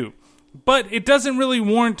good too. But it doesn't really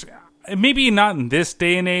warrant, maybe not in this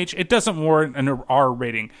day and age, it doesn't warrant an R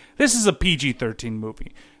rating. This is a PG-13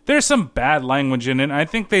 movie. There's some bad language in it. I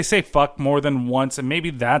think they say fuck more than once, and maybe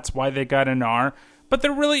that's why they got an R. But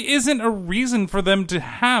there really isn't a reason for them to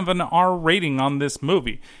have an R rating on this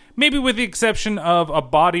movie. Maybe with the exception of a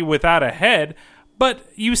body without a head. But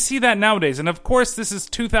you see that nowadays, and of course this is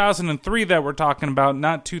 2003 that we're talking about,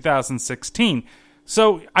 not 2016.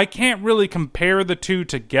 So I can't really compare the two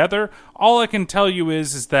together. All I can tell you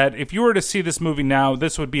is that if you were to see this movie now,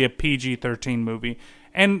 this would be a PG-13 movie.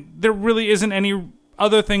 And there really isn't any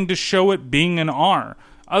other thing to show it being an R,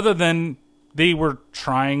 other than they were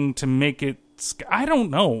trying to make it... I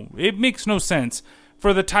don't know. It makes no sense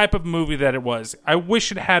for the type of movie that it was. I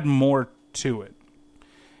wish it had more to it.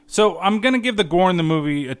 So I'm going to give the gore in the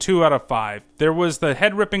movie a 2 out of 5. There was the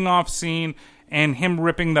head ripping off scene and him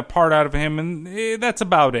ripping the part out of him, and that's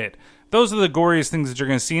about it. Those are the goriest things that you're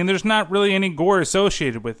going to see, and there's not really any gore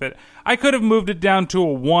associated with it. I could have moved it down to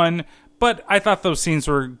a 1, but I thought those scenes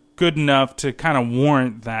were good enough to kind of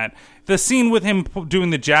warrant that. The scene with him doing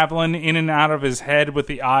the javelin in and out of his head with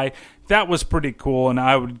the eye, that was pretty cool, and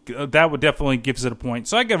that would definitely gives it a point.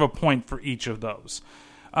 So I give a point for each of those.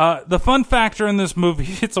 The fun factor in this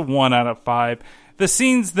movie, it's a 1 out of 5. The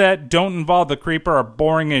scenes that don't involve the creeper are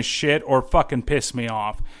boring as shit or fucking piss me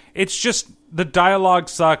off. It's just, the dialogue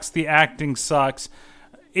sucks, the acting sucks.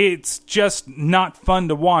 It's just not fun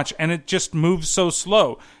to watch, and it just moves so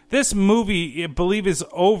slow. This movie, I believe, is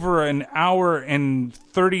over an hour and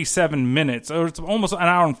 37 minutes, or it's almost an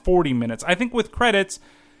hour and 40 minutes. I think with credits,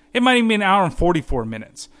 it might even be an hour and 44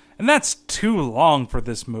 minutes. And that's too long for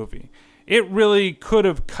this movie. It really could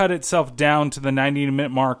have cut itself down to the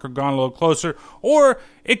 90-minute mark or gone a little closer, or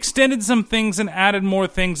extended some things and added more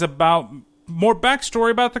things about, more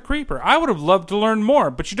backstory about the creeper. I would have loved to learn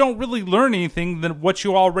more, but you don't really learn anything than what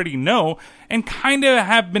you already know and kind of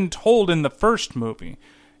have been told in the first movie.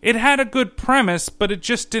 It had a good premise, but it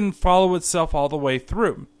just didn't follow itself all the way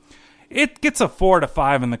through. it gets a 4 out of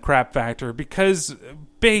 5 in the crap factor because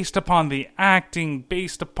based upon the acting,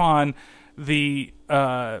 based upon the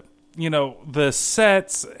the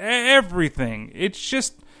sets, everything. It's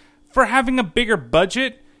just, for having a bigger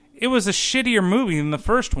budget, it was a shittier movie than the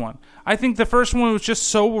first one. I think the first one was just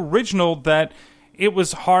so original that it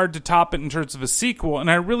was hard to top it in terms of a sequel, and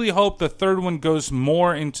I really hope the third one goes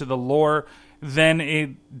more into the lore than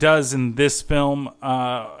it does in this film.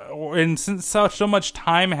 And since so much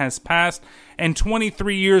time has passed, and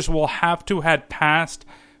 23 years will have to have passed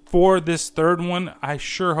for this third one, I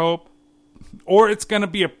sure hope, or it's going to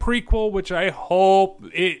be a prequel, which I hope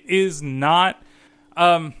it is not,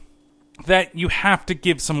 that you have to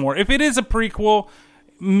give some more. If it is a prequel,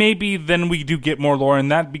 maybe then we do get more lore,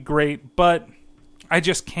 and that'd be great, but I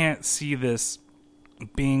just can't see this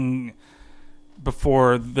being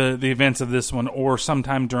before the events of this one, or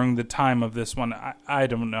sometime during the time of this one. I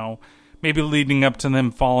don't know. Maybe leading up to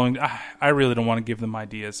them following. I really don't want to give them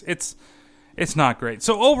ideas. It's not great.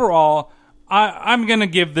 So overall, I'm going to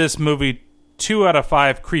give this movie 2 out of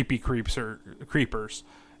 5 creepy creepers.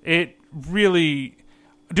 It really...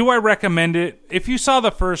 Do I recommend it? If you saw the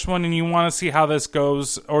first one and you want to see how this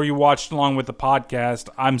goes, or you watched along with the podcast,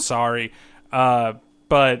 I'm sorry.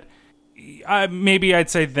 But maybe I'd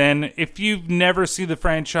say then, if you've never seen the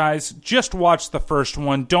franchise, just watch the first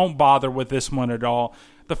one. Don't bother with this one at all.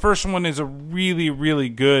 The first one is a really, really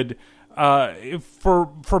good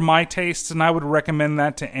for my tastes, and I would recommend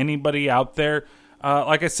that to anybody out there.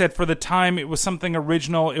 Like I said, for the time, it was something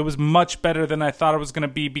original. It was much better than I thought it was going to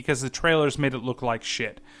be because the trailers made it look like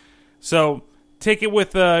shit. So take it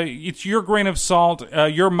with it's your grain of salt.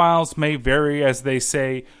 Your miles may vary, as they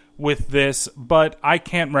say, with this, but I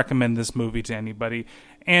can't recommend this movie to anybody.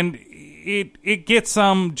 And it gets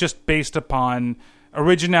some just based upon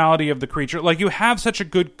originality of the creature. Like, you have such a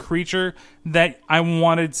good creature that I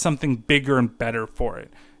wanted something bigger and better for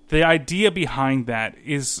it. The idea behind that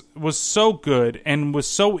was so good and was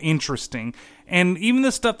so interesting. And even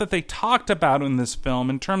the stuff that they talked about in this film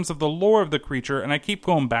in terms of the lore of the creature, and I keep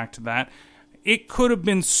going back to that, it could have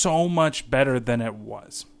been so much better than it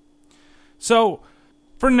was. So,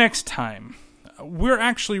 for next time, we're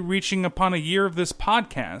actually reaching upon a year of this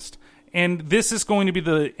podcast, and this is going to be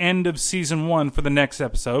the end of season 1 for the next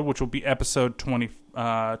episode, which will be episode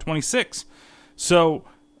 26. So,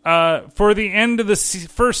 for the end of the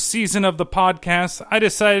first season of the podcast, I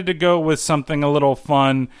decided to go with something a little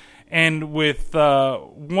fun and with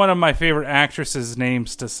one of my favorite actresses'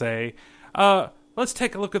 names to say. Let's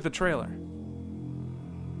take a look at the trailer.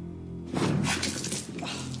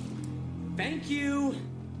 Thank you.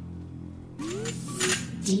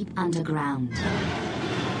 Deep underground,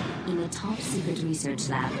 in a top-secret research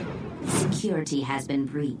lab, security has been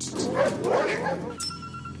breached.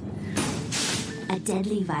 A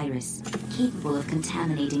deadly virus, capable of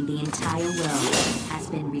contaminating the entire world, has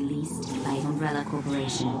been released by Umbrella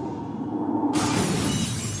Corporation.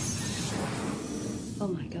 Oh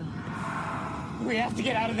my god. We have to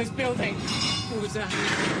get out of this building. What was that?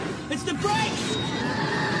 It's the brakes!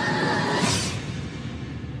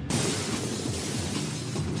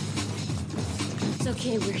 It's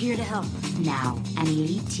okay, we're here to help. Now, an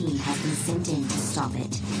elite team has been sent in to stop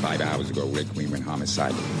it. 5 hours ago, Red Queen went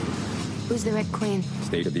homicidal. Who's the Red Queen?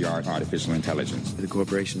 State-of-the-art artificial intelligence. The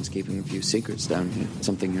corporation's keeping a few secrets down here.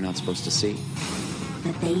 Something you're not supposed to see.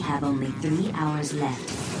 But they have only 3 hours left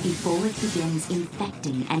before it begins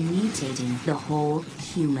infecting and mutating the whole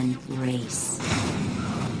human race.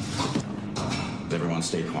 Everyone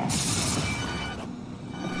stay calm.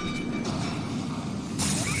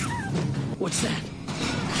 What's that?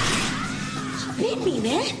 She bit me,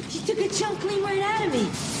 man. She took a chunk clean right out of me.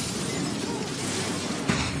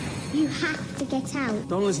 You have to get out.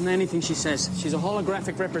 Don't listen to anything she says. She's a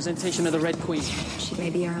holographic representation of the Red Queen. She may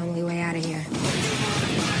be our only way out of here.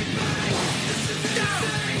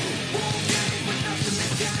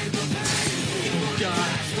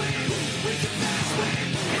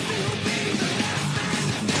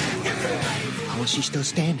 How is she still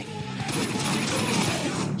standing?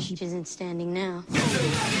 She isn't standing now.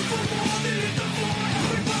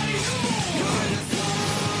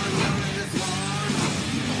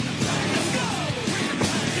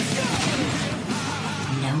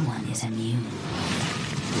 No one is immune.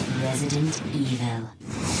 Resident Evil.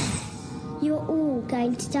 You're all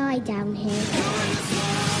going to die down here.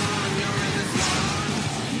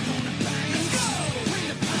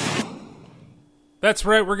 That's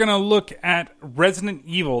right, we're going to look at Resident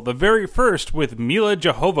Evil, the very first with Mila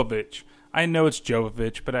Jovovich. I know it's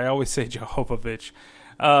Jovovich, but I always say Jovovich.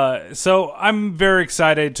 So I'm very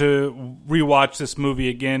excited to rewatch this movie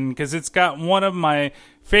again because it's got one of my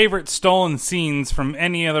favorite stolen scenes from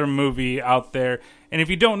any other movie out there. And if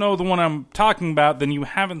you don't know the one I'm talking about, then you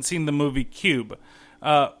haven't seen the movie Cube,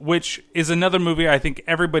 which is another movie I think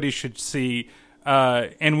everybody should see.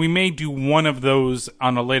 And we may do one of those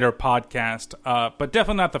on a later podcast, but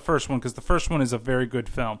definitely not the first one because the first one is a very good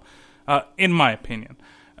film, in my opinion.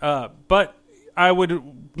 But I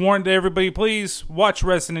would warn to everybody, please watch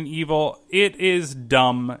Resident Evil. It is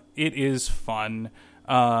dumb. It is fun.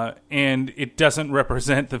 And it doesn't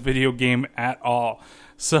represent the video game at all.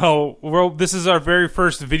 So, this is our very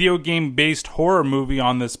first video game-based horror movie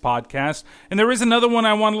on this podcast. And there is another one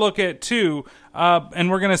I want to look at, too.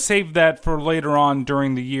 And we're going to save that for later on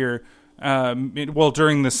during the year.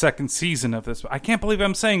 During the second season of this. I can't believe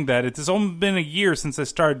I'm saying that. It's only been a year since I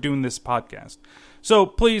started doing this podcast. So,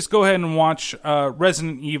 please go ahead and watch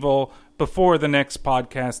Resident Evil before the next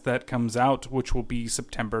podcast that comes out, which will be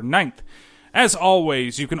September 9th. As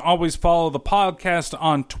always, you can always follow the podcast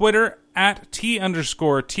on Twitter at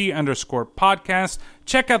 @T_T_podcast.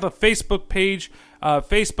 Check out the Facebook page,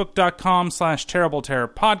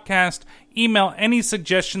 facebook.com/terribleterrorpodcast. Email any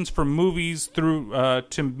suggestions for movies through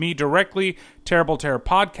to me directly,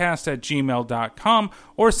 terribleterrorpodcast@gmail.com,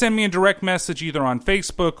 or send me a direct message either on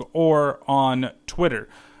Facebook or on Twitter.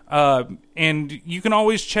 And you can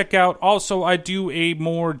always check out, also, I do a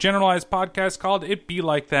more generalized podcast called It Be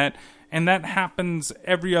Like That, and that happens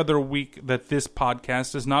every other week that this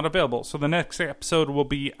podcast is not available. So the next episode will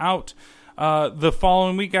be out the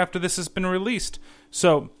following week after this has been released.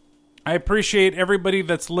 So I appreciate everybody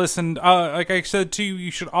that's listened. Like I said to you, you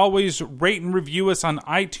should always rate and review us on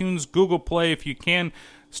iTunes, Google Play if you can,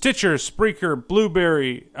 Stitcher, Spreaker,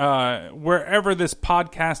 Blueberry, wherever this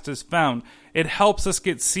podcast is found. It helps us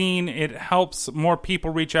get seen. It helps more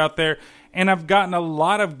people reach out there. And I've gotten a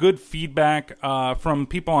lot of good feedback from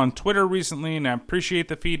people on Twitter recently, and I appreciate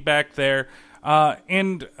the feedback there.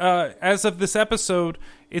 And as of this episode,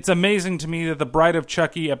 it's amazing to me that the Bride of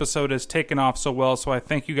Chucky episode has taken off so well, so I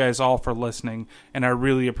thank you guys all for listening, and I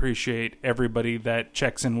really appreciate everybody that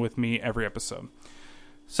checks in with me every episode.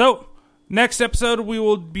 So, next episode we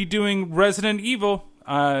will be doing Resident Evil.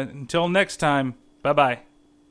 Until next time, bye-bye.